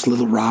wasn't just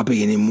little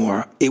Robbie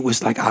anymore. It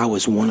was like I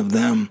was one of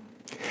them.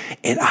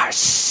 And I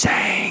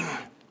sang.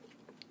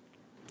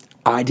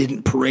 I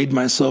didn't parade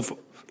myself.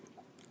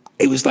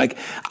 It was like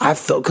I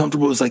felt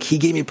comfortable. It was like he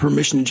gave me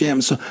permission to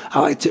jam. So I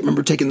like to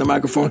remember taking the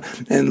microphone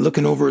and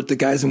looking over at the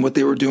guys and what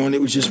they were doing.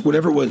 It was just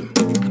whatever it was.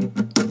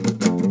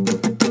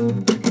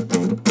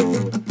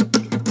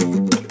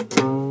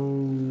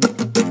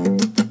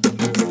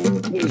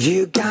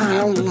 You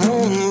got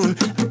on,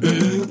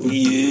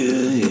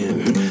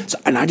 yeah. So,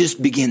 and I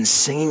just began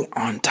singing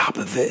on top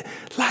of it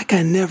like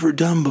I never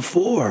done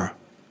before.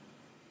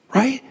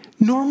 Right?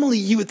 Normally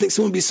you would think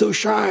someone would be so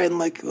shy and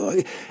like,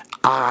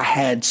 I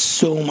had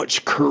so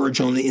much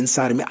courage on the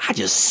inside of me. I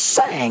just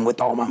sang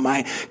with all my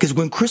might. Because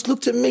when Chris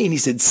looked at me and he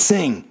said,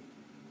 sing.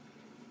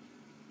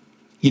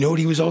 You know what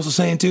he was also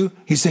saying too?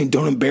 He's saying,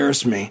 don't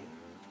embarrass me.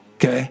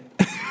 Okay?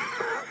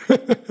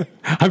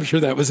 I'm sure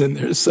that was in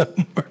there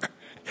somewhere.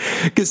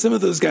 Because some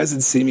of those guys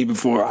had seen me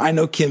before. I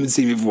know Kim had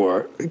seen me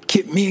before.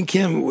 Me and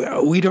Kim,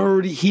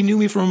 he knew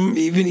me from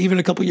even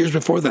a couple years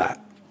before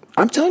that.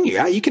 I'm telling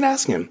you, you can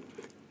ask him.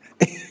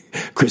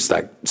 Chris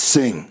like,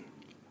 sing.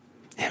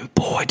 And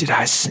boy, did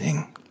I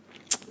sing.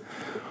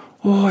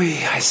 Boy,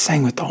 I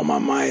sang with all my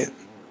might.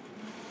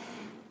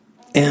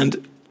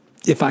 And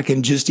if I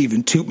can just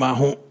even toot my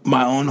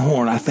own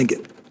horn, I think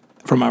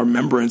from my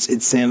remembrance,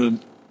 it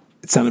sounded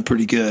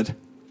pretty good.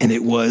 And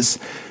it was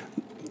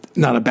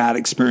not a bad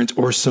experience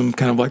or some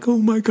kind of like, oh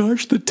my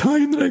gosh, the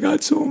time that I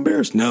got so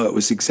embarrassed. No, it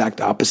was the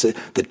exact opposite.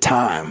 The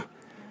time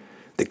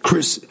that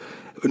Chris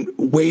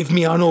waved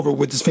me on over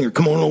with his finger.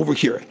 Come on over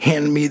here.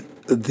 Hand me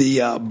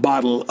the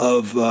bottle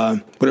of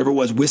whatever it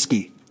was,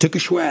 whiskey. Took a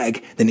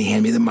swag. Then he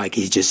handed me the mic.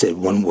 He just said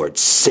one word,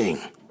 sing.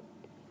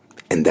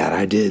 And that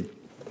I did.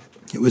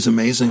 It was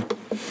amazing.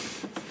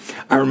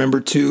 I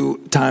remember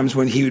 2 times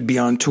when he would be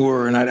on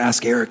tour and I'd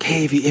ask Eric,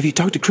 hey, have you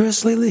talked to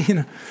Chris lately? You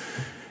know.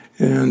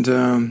 And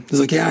he's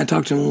like, yeah, I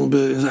talked to him a little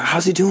bit. He's like,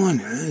 how's he doing?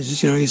 It's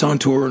just, he's on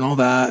tour and all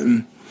that.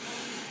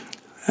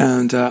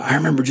 And I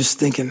remember just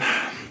thinking,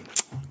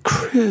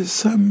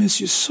 Chris, I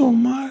miss you so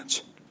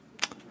much.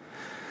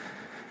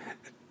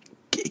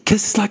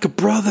 Because it's like a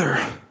brother,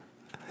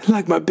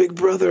 like my big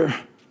brother.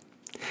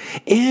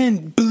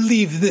 And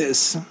believe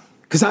this,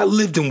 because I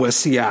lived in West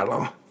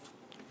Seattle,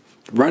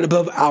 right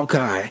above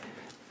Alki.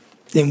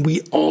 And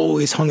we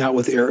always hung out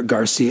with Eric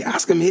Garcia.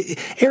 Ask him,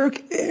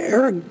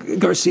 Eric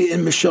Garcia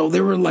and Michelle,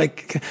 they were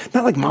like,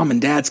 not like mom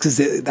and dads, because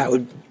that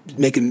would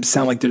make him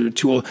sound like they're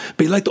too old,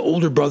 but like the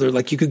older brother,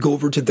 like you could go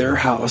over to their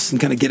house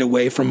and kind of get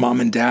away from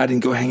mom and dad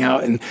and go hang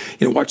out and,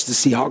 watch the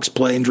Seahawks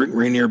play and drink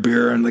Rainier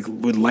beer and like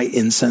with light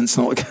incense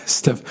and all that kind of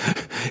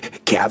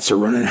stuff. Cats are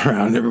running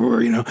around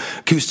everywhere,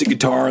 acoustic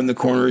guitar in the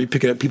corner. You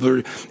pick it up, people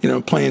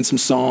are, playing some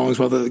songs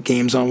while the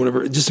game's on,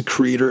 whatever. Just a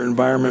creator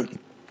environment.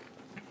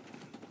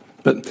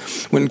 But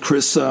when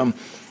Chris, when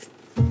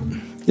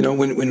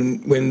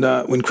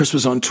Chris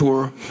was on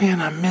tour,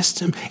 man, I missed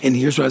him. And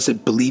here's what I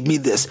said: believe me,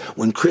 this: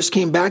 when Chris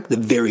came back, the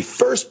very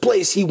first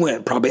place he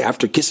went, probably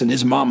after kissing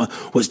his mama,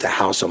 was the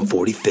house on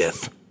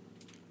 45th.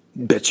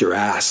 Bet your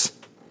ass.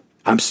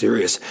 I'm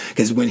serious,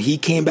 because when he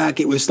came back,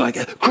 it was like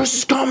Chris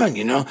is coming,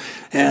 and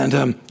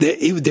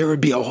there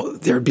would be a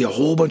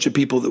whole bunch of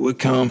people that would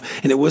come,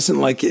 and it wasn't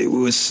like it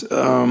was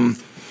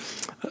like,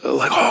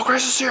 oh,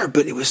 Chris is here,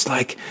 but it was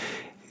like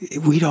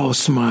we'd all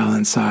smile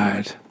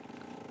inside,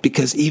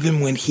 because even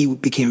when he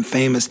became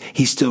famous,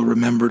 he still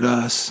remembered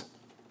us.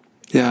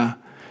 Yeah,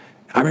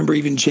 I remember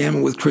even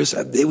jamming with Chris.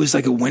 It was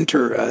like a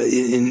winter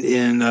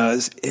in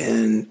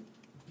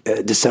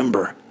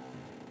December.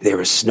 There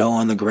was snow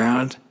on the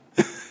ground.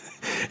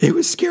 It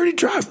was scary to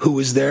drive. Who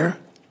was there?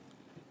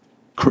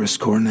 Chris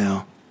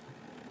Cornell.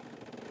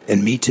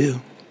 And me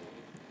too.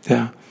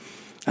 Yeah.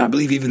 I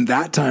believe even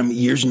that time,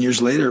 years and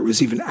years later, it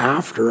was even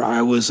after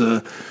I was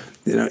in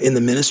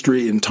the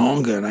ministry in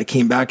Tonga, and I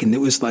came back, and it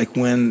was like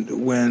when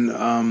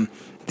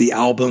the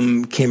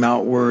album came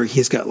out where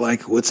he's got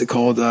like, what's it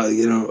called?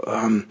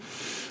 The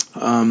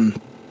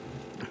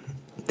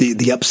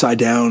Upside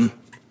Down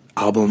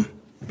album.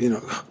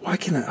 Why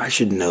can't I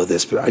should know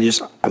this, but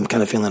I'm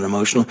kind of feeling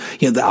emotional.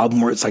 The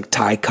album where it's like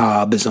Ty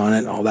Cobb is on it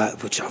and all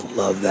that, which I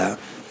love that.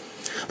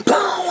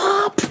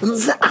 Blow up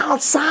the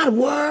outside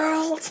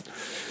world.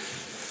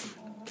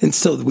 And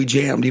still, we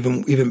jammed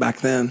even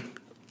back then.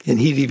 And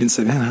he'd even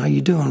say, man, how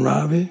you doing,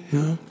 Robbie?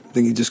 I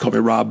think he just called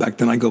me Rob back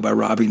then. I go by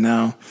Robbie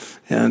now.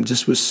 And it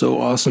just was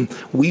so awesome.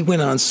 We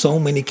went on so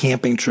many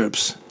camping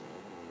trips.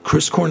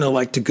 Chris Cornell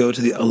liked to go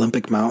to the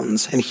Olympic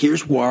Mountains. And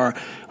here's where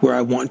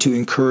I want to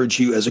encourage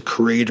you as a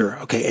creator,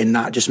 okay, and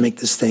not just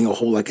make this thing a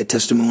whole like a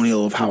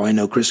testimonial of how I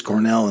know Chris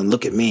Cornell and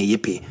look at me,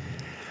 yippee.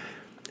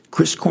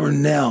 Chris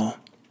Cornell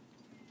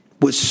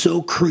was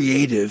so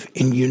creative,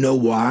 and you know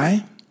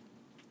why?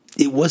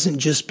 It wasn't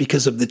just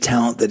because of the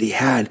talent that he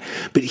had,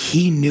 but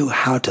he knew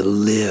how to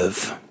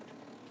live.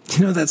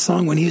 You know that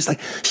song when he was like,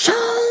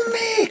 show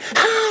me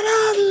how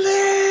to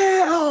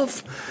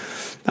live?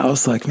 I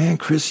was like, man,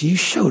 Chris, you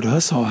showed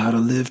us all how to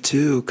live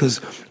too, because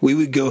we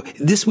would go,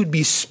 this would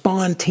be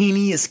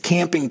spontaneous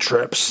camping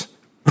trips.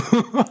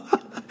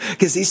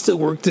 Because he still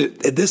worked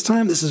at this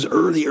time, this is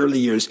early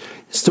years,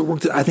 still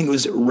worked at, I think it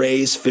was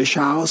Ray's Fish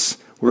House,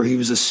 where he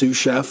was a sous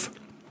chef.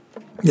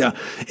 Yeah.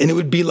 And it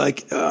would be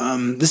like,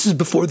 this is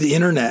before the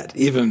internet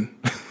even.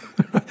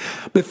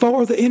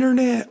 Before the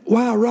internet.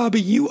 Wow,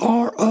 Robbie, you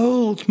are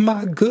old.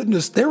 My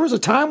goodness. There was a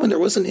time when there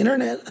wasn't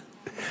internet.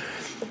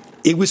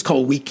 It was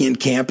called weekend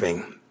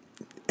camping.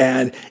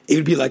 And it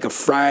would be like a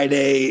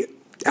Friday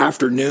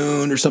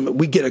afternoon or something.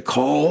 We'd get a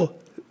call.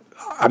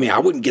 I mean, I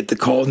wouldn't get the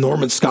call.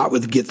 Norman Scott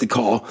would get the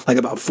call like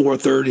about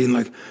 4:30, and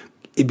like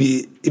it'd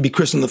be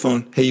Chris on the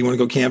phone. Hey, you want to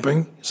go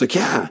camping? It's like,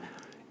 yeah.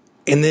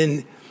 And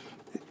then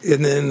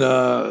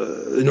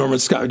Norman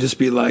Scott would just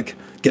be like,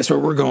 guess where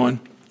we're going?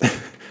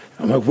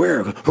 I'm like,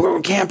 where? We're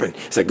going camping.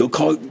 He's like, go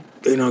call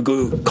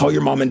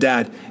your mom and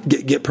dad,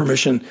 get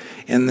permission.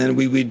 And then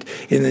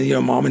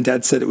mom and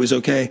dad said it was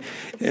okay.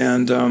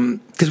 And,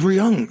 cause we're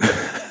young.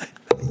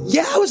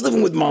 Yeah, I was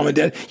living with mom and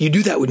dad. You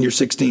do that when you're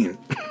 16.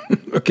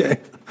 Okay.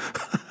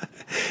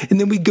 And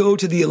then we go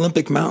to the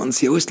Olympic Mountains.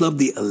 He always loved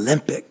the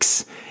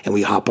Olympics. And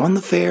we hop on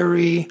the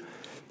ferry.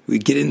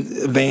 We'd get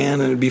in a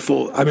van and it'd be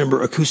full. I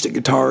remember acoustic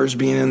guitars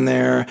being in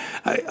there.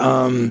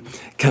 Kind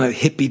of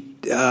hippie.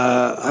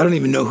 I don't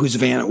even know whose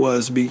van it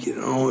was.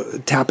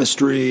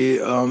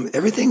 Tapestry.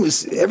 Everything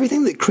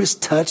that Chris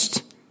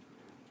touched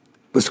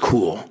was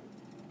cool.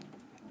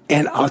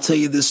 And I'll tell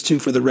you this too,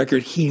 for the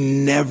record, he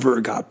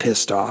never got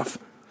pissed off.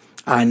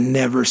 I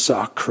never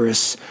saw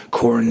Chris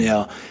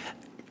Cornell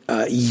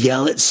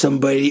yell at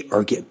somebody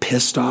or get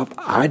pissed off.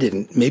 I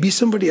didn't. Maybe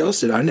somebody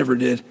else did. I never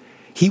did.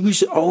 He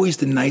was always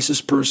the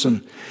nicest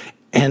person.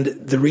 And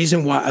the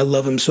reason why I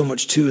love him so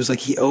much too is like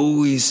he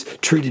always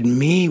treated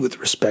me with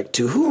respect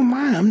too. Who am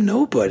I? I'm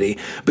nobody.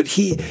 But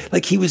he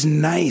was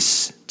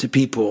nice to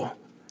people.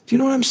 Do you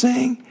know what I'm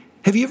saying?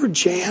 Have you ever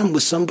jammed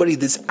with somebody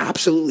that's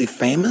absolutely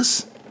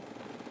famous?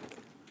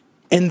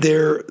 And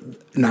they're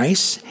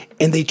nice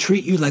and they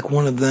treat you like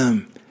one of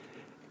them.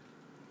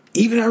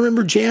 Even I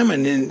remember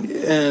jamming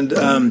and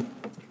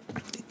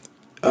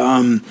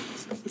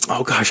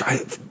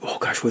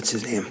what's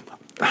his name?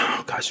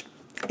 Oh gosh.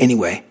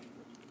 Anyway,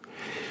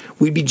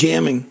 we'd be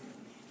jamming,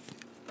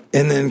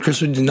 and then Chris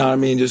would nod at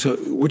me and just go,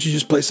 would you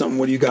just play something?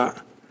 What do you got?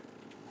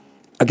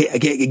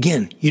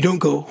 Again, you don't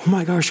go, oh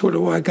my gosh, what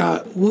do I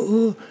got?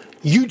 You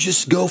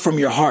just go from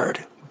your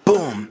heart.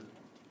 Boom.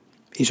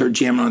 You start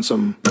jamming on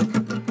some.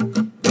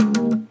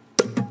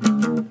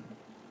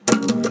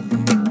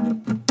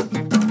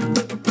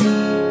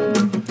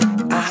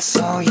 I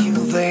saw you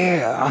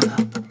there,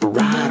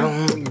 right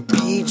on the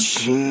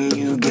beach, and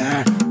you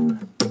got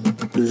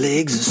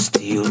legs of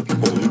steel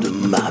under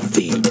my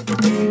feet.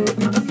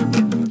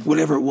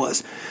 Whatever it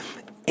was.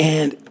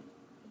 And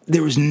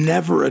there was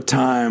never a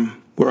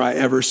time where I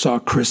ever saw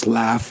Chris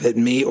laugh at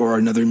me or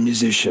another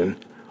musician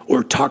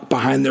or talk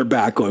behind their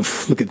back going,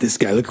 look at this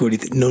guy, look what he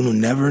thinks. No,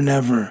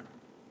 never.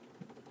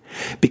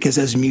 Because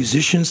as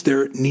musicians,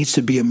 there needs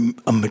to be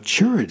a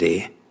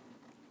maturity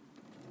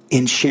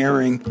in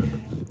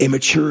sharing, a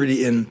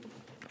maturity in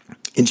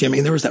jamming.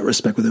 And there was that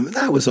respect with him.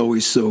 That was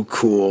always so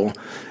cool.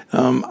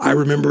 I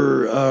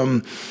remember,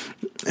 and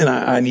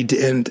I need to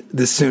end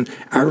this soon.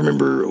 I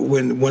remember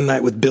when one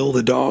night with Bill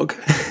the dog,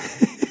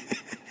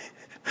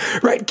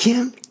 right?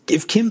 Kim,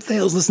 if Kim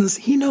Thales listens,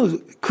 he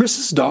knows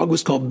Chris's dog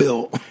was called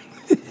Bill.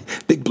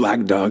 Big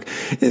black dog.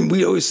 And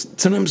we always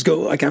sometimes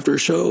go, like after a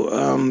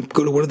show,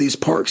 go to one of these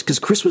parks, because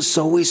Chris was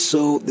always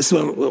so, this is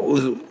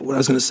what I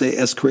was going to say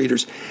as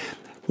creators.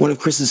 One of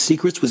Chris's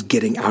secrets was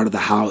getting out of the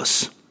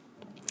house.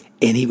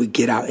 And he would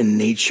get out in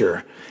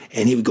nature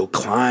and he would go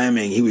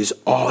climbing. He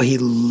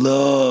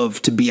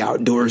loved to be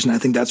outdoors. And I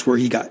think that's where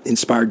he got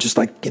inspired, just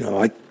like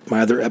my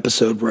other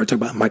episode where I talk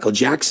about Michael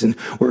Jackson,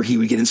 where he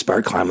would get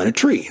inspired climbing a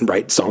tree and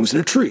write songs in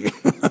a tree.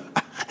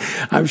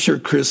 I'm sure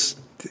Chris,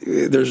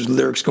 there's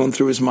lyrics going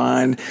through his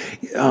mind,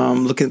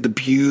 looking at the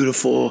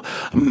beautiful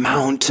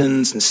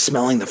mountains and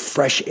smelling the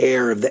fresh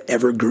air of the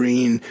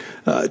evergreen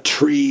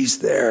trees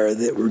there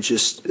that were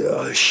just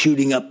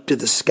shooting up to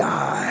the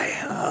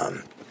sky.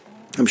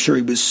 I'm sure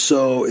he was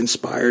so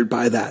inspired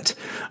by that.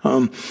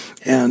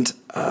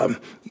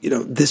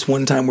 This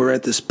one time we were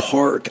at this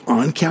park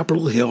on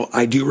Capitol Hill.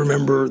 I do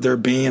remember there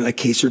being a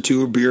case or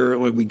two of beer.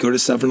 Like we'd go to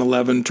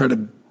 7-Eleven, try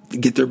to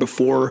get there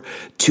before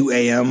 2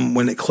 a.m.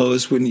 when it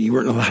closed, when you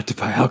weren't allowed to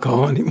buy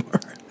alcohol anymore.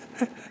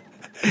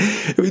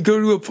 We'd go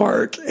to a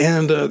park,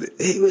 and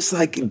it was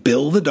like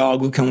Bill the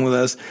dog would come with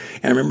us.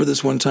 And I remember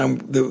this one time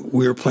that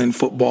we were playing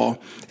football,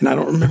 and I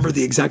don't remember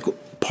the exact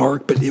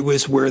park, but it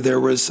was where there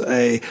was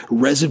a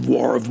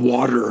reservoir of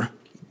water,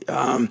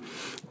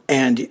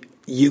 and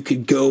you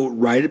could go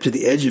right up to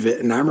the edge of it.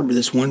 And I remember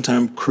this one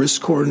time, Chris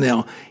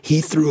Cornell,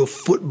 he threw a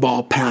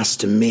football pass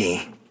to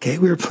me. Okay,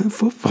 we were playing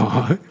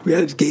football. We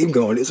had a game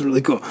going. It was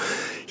really cool.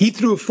 He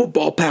threw a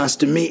football pass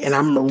to me, and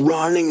I'm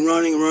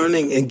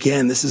running.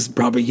 Again, this is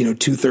probably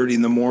 2:30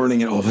 in the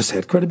morning, and all of us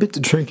had quite a bit to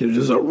drink, and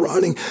just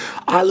running.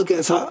 I look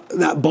at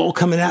that ball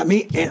coming at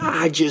me, and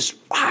I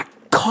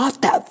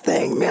caught that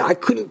thing, man. I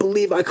couldn't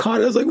believe I caught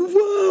it. I was like,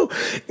 whoa.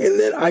 And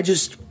then I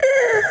just,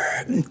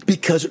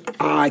 because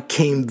I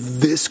came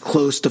this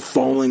close to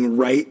falling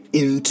right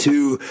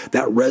into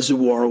that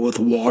reservoir with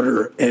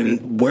water,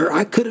 and where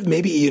I could have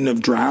maybe even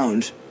have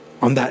drowned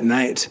on that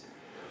night.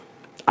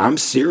 I'm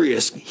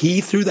serious. He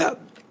threw that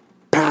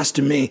pass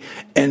to me,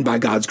 and by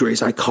God's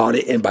grace, I caught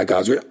it, and by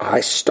God's grace,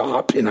 I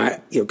stopped,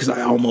 and because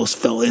I almost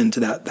fell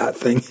into that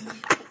thing.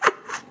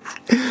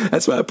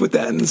 That's why I put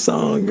that in the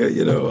song,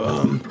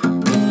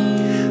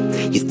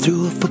 You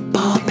threw a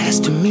football pass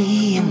to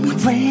me, and we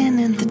ran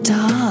in the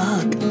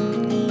dark.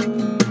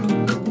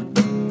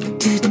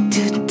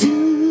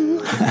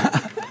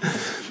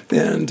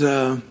 And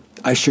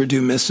I sure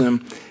do miss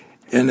him.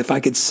 And if I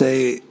could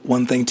say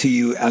one thing to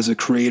you as a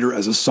creator,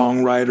 as a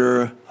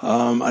songwriter,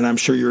 and I'm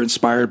sure you're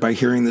inspired by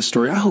hearing this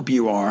story, I hope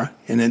you are,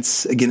 and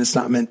it's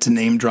not meant to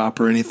name drop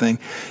or anything,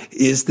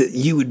 is that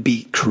you would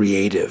be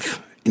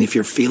creative. And if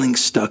you're feeling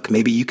stuck,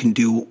 maybe you can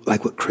do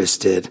like what Chris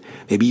did.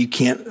 Maybe you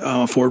can't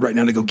afford right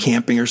now to go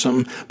camping or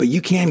something, but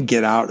you can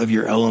get out of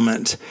your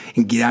element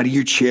and get out of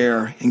your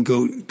chair and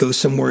go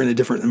somewhere in a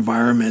different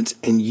environment,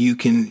 and you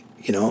can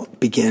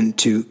begin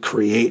to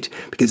create,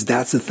 because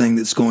that's the thing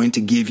that's going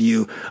to give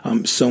you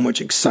so much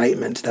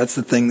excitement. That's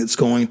the thing that's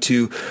going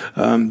to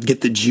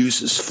get the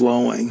juices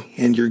flowing,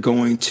 and you're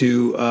going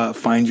to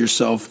find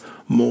yourself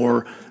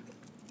more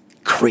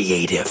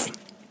creative,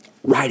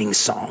 writing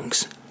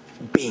songs,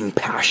 being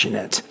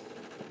passionate.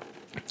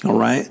 All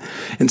right?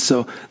 And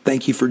so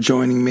thank you for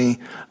joining me.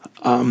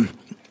 And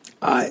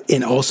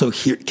also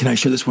here, can I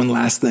share this one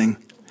last thing?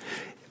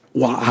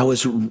 While I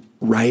was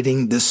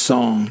writing this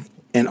song,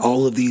 and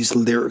all of these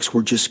lyrics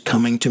were just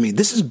coming to me.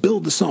 This is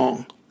Build the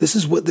Song. This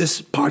is what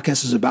this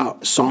podcast is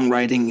about,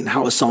 songwriting and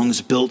how a song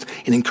is built,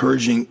 and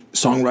encouraging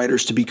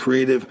songwriters to be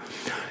creative.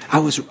 I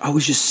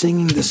was just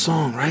singing this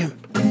song, right?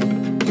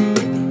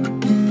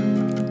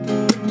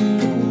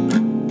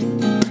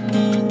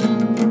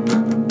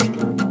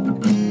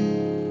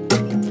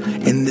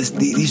 And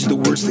these are the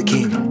words that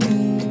came.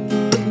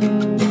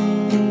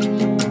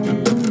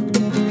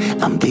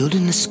 I'm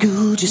building a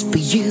school just for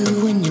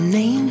you, and your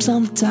name's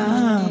on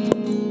top.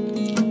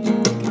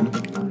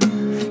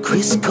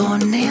 Chris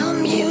Cornell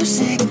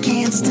Music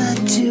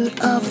Institute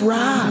of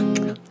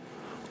Rock.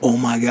 Oh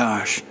my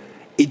gosh,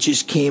 it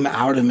just came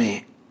out of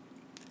me.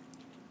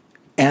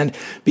 And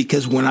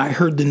because when I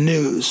heard the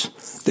news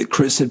that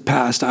Chris had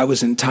passed, I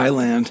was in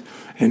Thailand,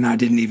 and I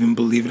didn't even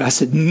believe it. I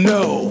said,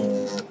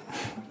 no,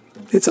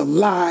 it's a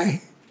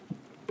lie.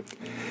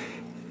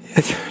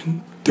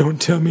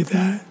 Don't tell me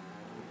that.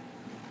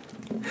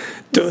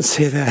 Don't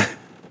say that.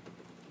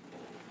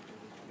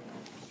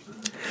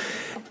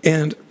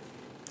 And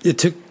it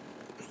took,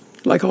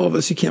 like all of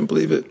us, you can't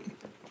believe it.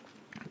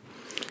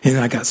 And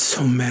I got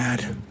so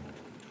mad.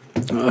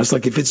 I was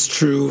like, if it's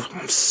true,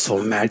 I'm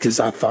so mad,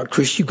 because I thought,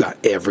 Chris, you got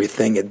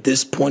everything at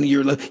this point of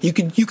your life. You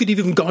could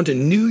even gone to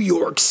New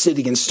York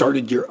City and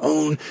started your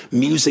own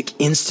music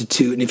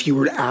institute. And if you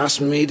were to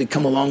ask me to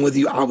come along with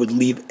you, I would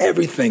leave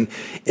everything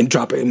and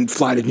drop it and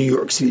fly to New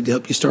York City to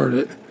help you start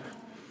it.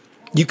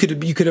 You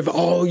could have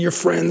all your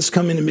friends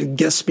come in and be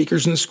guest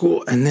speakers in the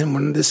school. And then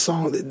when this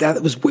song,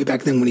 that was way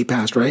back then when he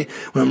passed, right?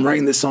 When I'm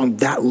writing this song,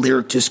 that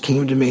lyric just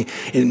came to me.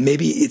 And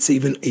maybe it's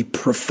even a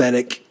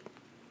prophetic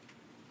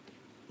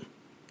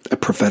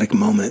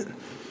moment.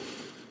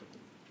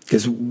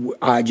 Because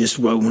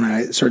when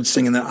I started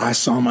singing that, I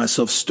saw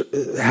myself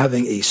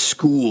having a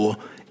school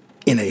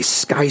in a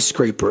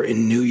skyscraper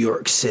in New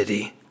York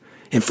City.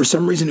 And for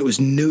some reason, it was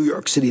New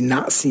York City,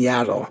 not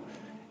Seattle.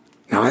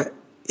 Now,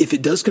 if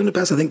it does come to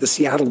pass, I think the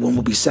Seattle one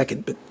will be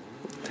second.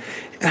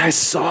 And I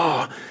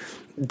saw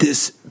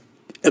this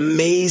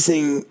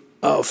amazing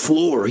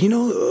floor,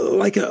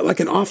 like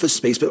an office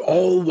space, but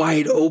all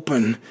wide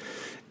open.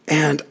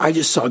 And I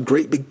just saw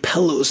great big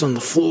pillows on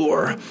the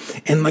floor,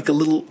 and like a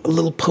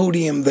little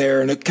podium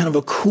there, and a kind of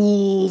a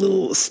cool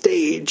little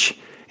stage.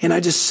 And I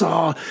just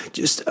saw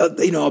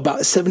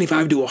about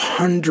 75 to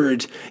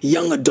 100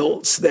 young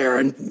adults there,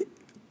 and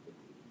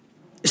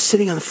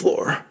sitting on the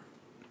floor.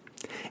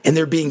 And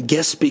there being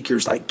guest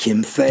speakers like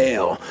Kim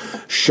Thale,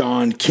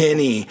 Sean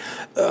Kinney,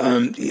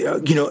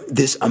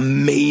 this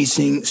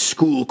amazing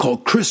school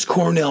called Chris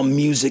Cornell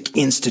Music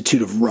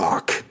Institute of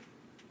Rock.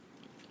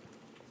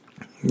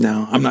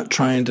 No, I'm not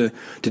trying to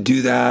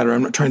do that, or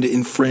I'm not trying to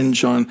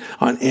infringe on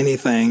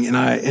anything.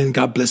 And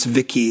God bless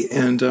Vicky.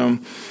 And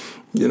and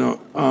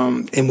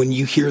when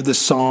you hear the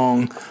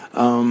song,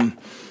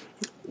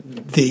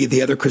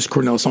 the other Chris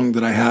Cornell song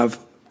that I have,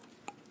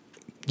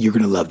 you're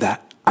gonna love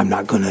that. I'm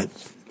not gonna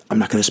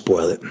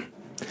spoil it.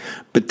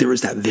 But there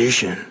is that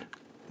vision.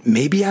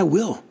 Maybe I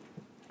will.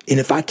 And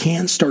if I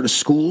can start a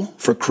school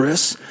for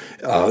Chris,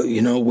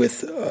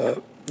 with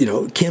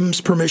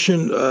Kim's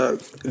permission,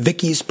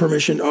 Vicky's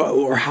permission,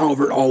 or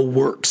however it all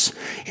works,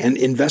 and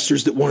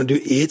investors that want to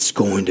do, it's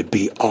going to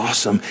be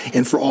awesome.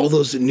 And for all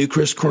those that knew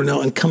Chris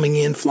Cornell and coming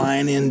in,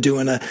 flying in,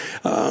 doing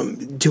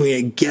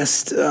a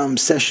guest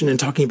session and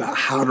talking about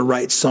how to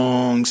write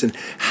songs and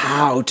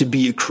how to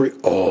be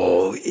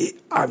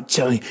I'm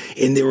telling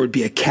you, and there would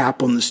be a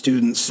cap on the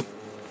students.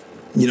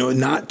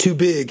 Not too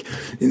big.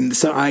 And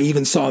so I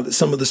even saw that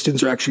some of the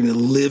students are actually going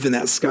to live in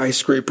that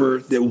skyscraper,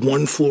 that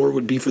one floor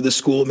would be for the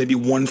school, maybe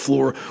one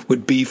floor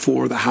would be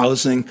for the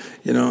housing,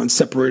 and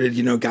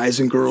separated, guys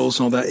and girls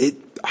and all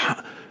that.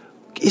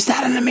 Is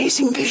that an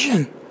amazing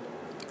vision?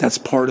 That's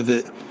part of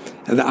it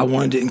that I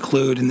wanted to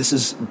include, and this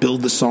is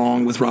Build the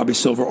Song with Robbie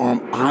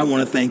Silverarm. I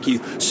want to thank you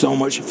so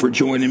much for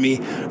joining me,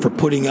 for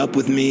putting up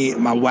with me,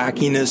 my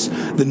wackiness,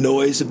 the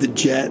noise of the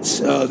jets,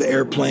 the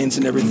airplanes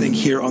and everything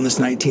here on this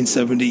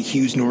 1970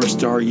 Hughes North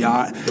Star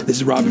yacht. This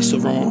is Robbie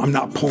Silverarm. I'm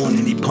not pulling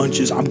any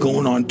punches. I'm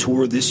going on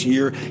tour this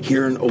year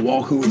here in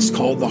Oahu. It's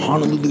called the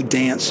Honolulu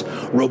Dance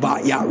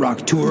Robot Yacht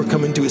Rock Tour,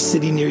 coming to a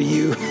city near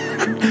you.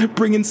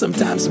 Bringing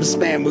sometimes some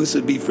spam mousse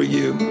would be for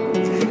you.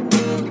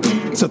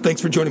 So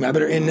thanks for joining me. I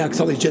better end now because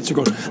all these jets are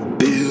going,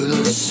 build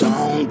a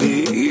song,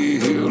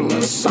 build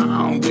a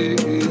song,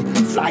 build.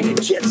 Fly your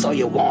jets all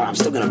you want, I'm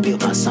still going to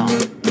build my song.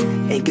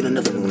 Ain't gonna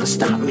nothing going to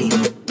stop me.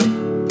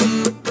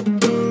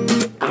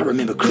 I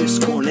remember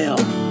Chris Cornell,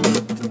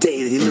 the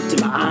day that he looked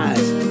in my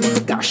eyes,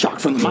 got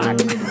shocked from the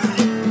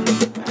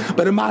mic.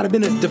 But it might have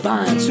been a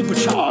divine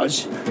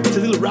supercharge to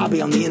little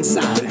Robbie on the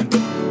inside.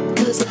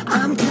 Cause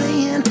I'm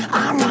playing,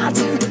 I'm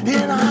writing,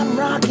 and I'm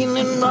rocking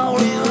and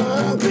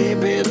rolling,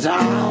 baby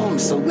doll. I'm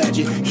so glad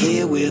you're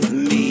here with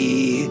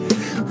me.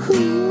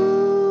 Ooh,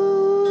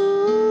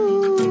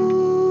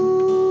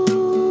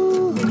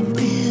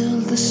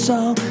 build the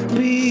song,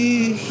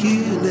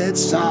 build that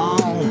song,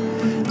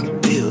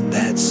 build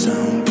that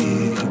song,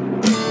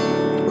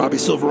 build. Robbie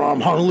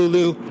Silverarm,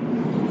 Honolulu.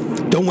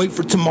 Don't wait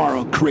for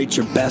tomorrow. Create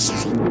your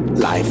best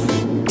life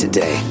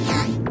today.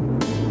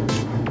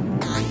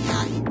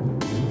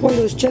 Boy,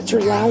 those jets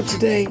are loud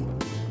today.